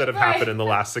deaths that have happened in the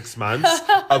last 6 months,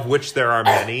 of which there are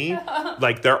many.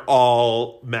 Like, they're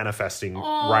all manifesting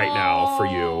right now for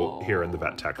you here in the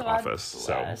Vet Tech office.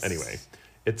 Bless. So anyway,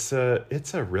 it's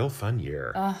a real fun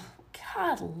year.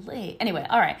 Golly. Anyway,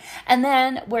 all right. And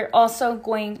then we're also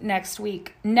going next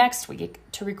week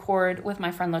to record with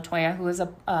my friend LaToya, who is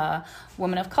a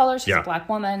woman of color. She's a Black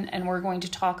woman. And we're going to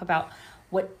talk about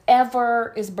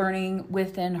whatever is burning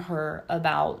within her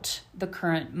about the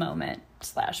current moment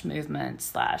 /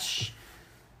 movement /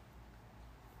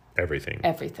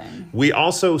 everything. We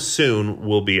also soon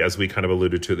will be, as we kind of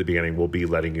alluded to at the beginning, we'll be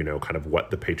letting you know kind of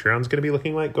what the Patreon's going to be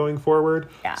looking like going forward.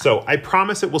 Yeah. So I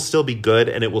promise it will still be good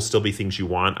and it will still be things you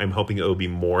want. I'm hoping it will be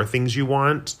more things you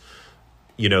want.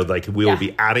 Like we will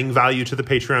be adding value to the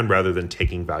Patreon rather than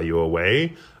taking value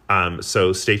away.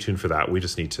 So stay tuned for that. We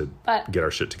just need to get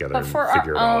our shit together and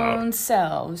figure it all out.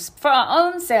 For our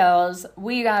own selves,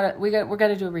 we're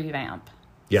gonna do a revamp.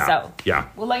 Yeah. So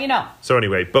we'll let you know. So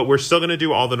anyway, but we're still going to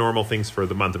do all the normal things for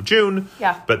the month of June.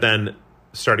 Yeah. But then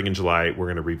starting in July, we're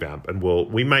going to revamp, and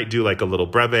we might do like a little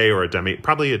breve or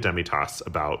probably a demi-tasse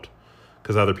about,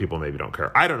 because other people maybe don't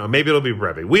care. I don't know. Maybe it'll be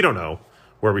breve. We don't know,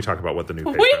 where we talk about what the new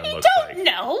Patreon looks like. We don't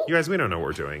know. You guys, we don't know what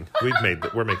we're doing.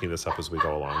 We're making this up as we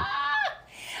go along.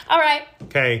 All right.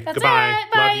 Okay. That's Goodbye.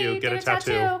 it. Bye. Love you. Get a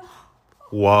tattoo.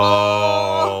 Whoa.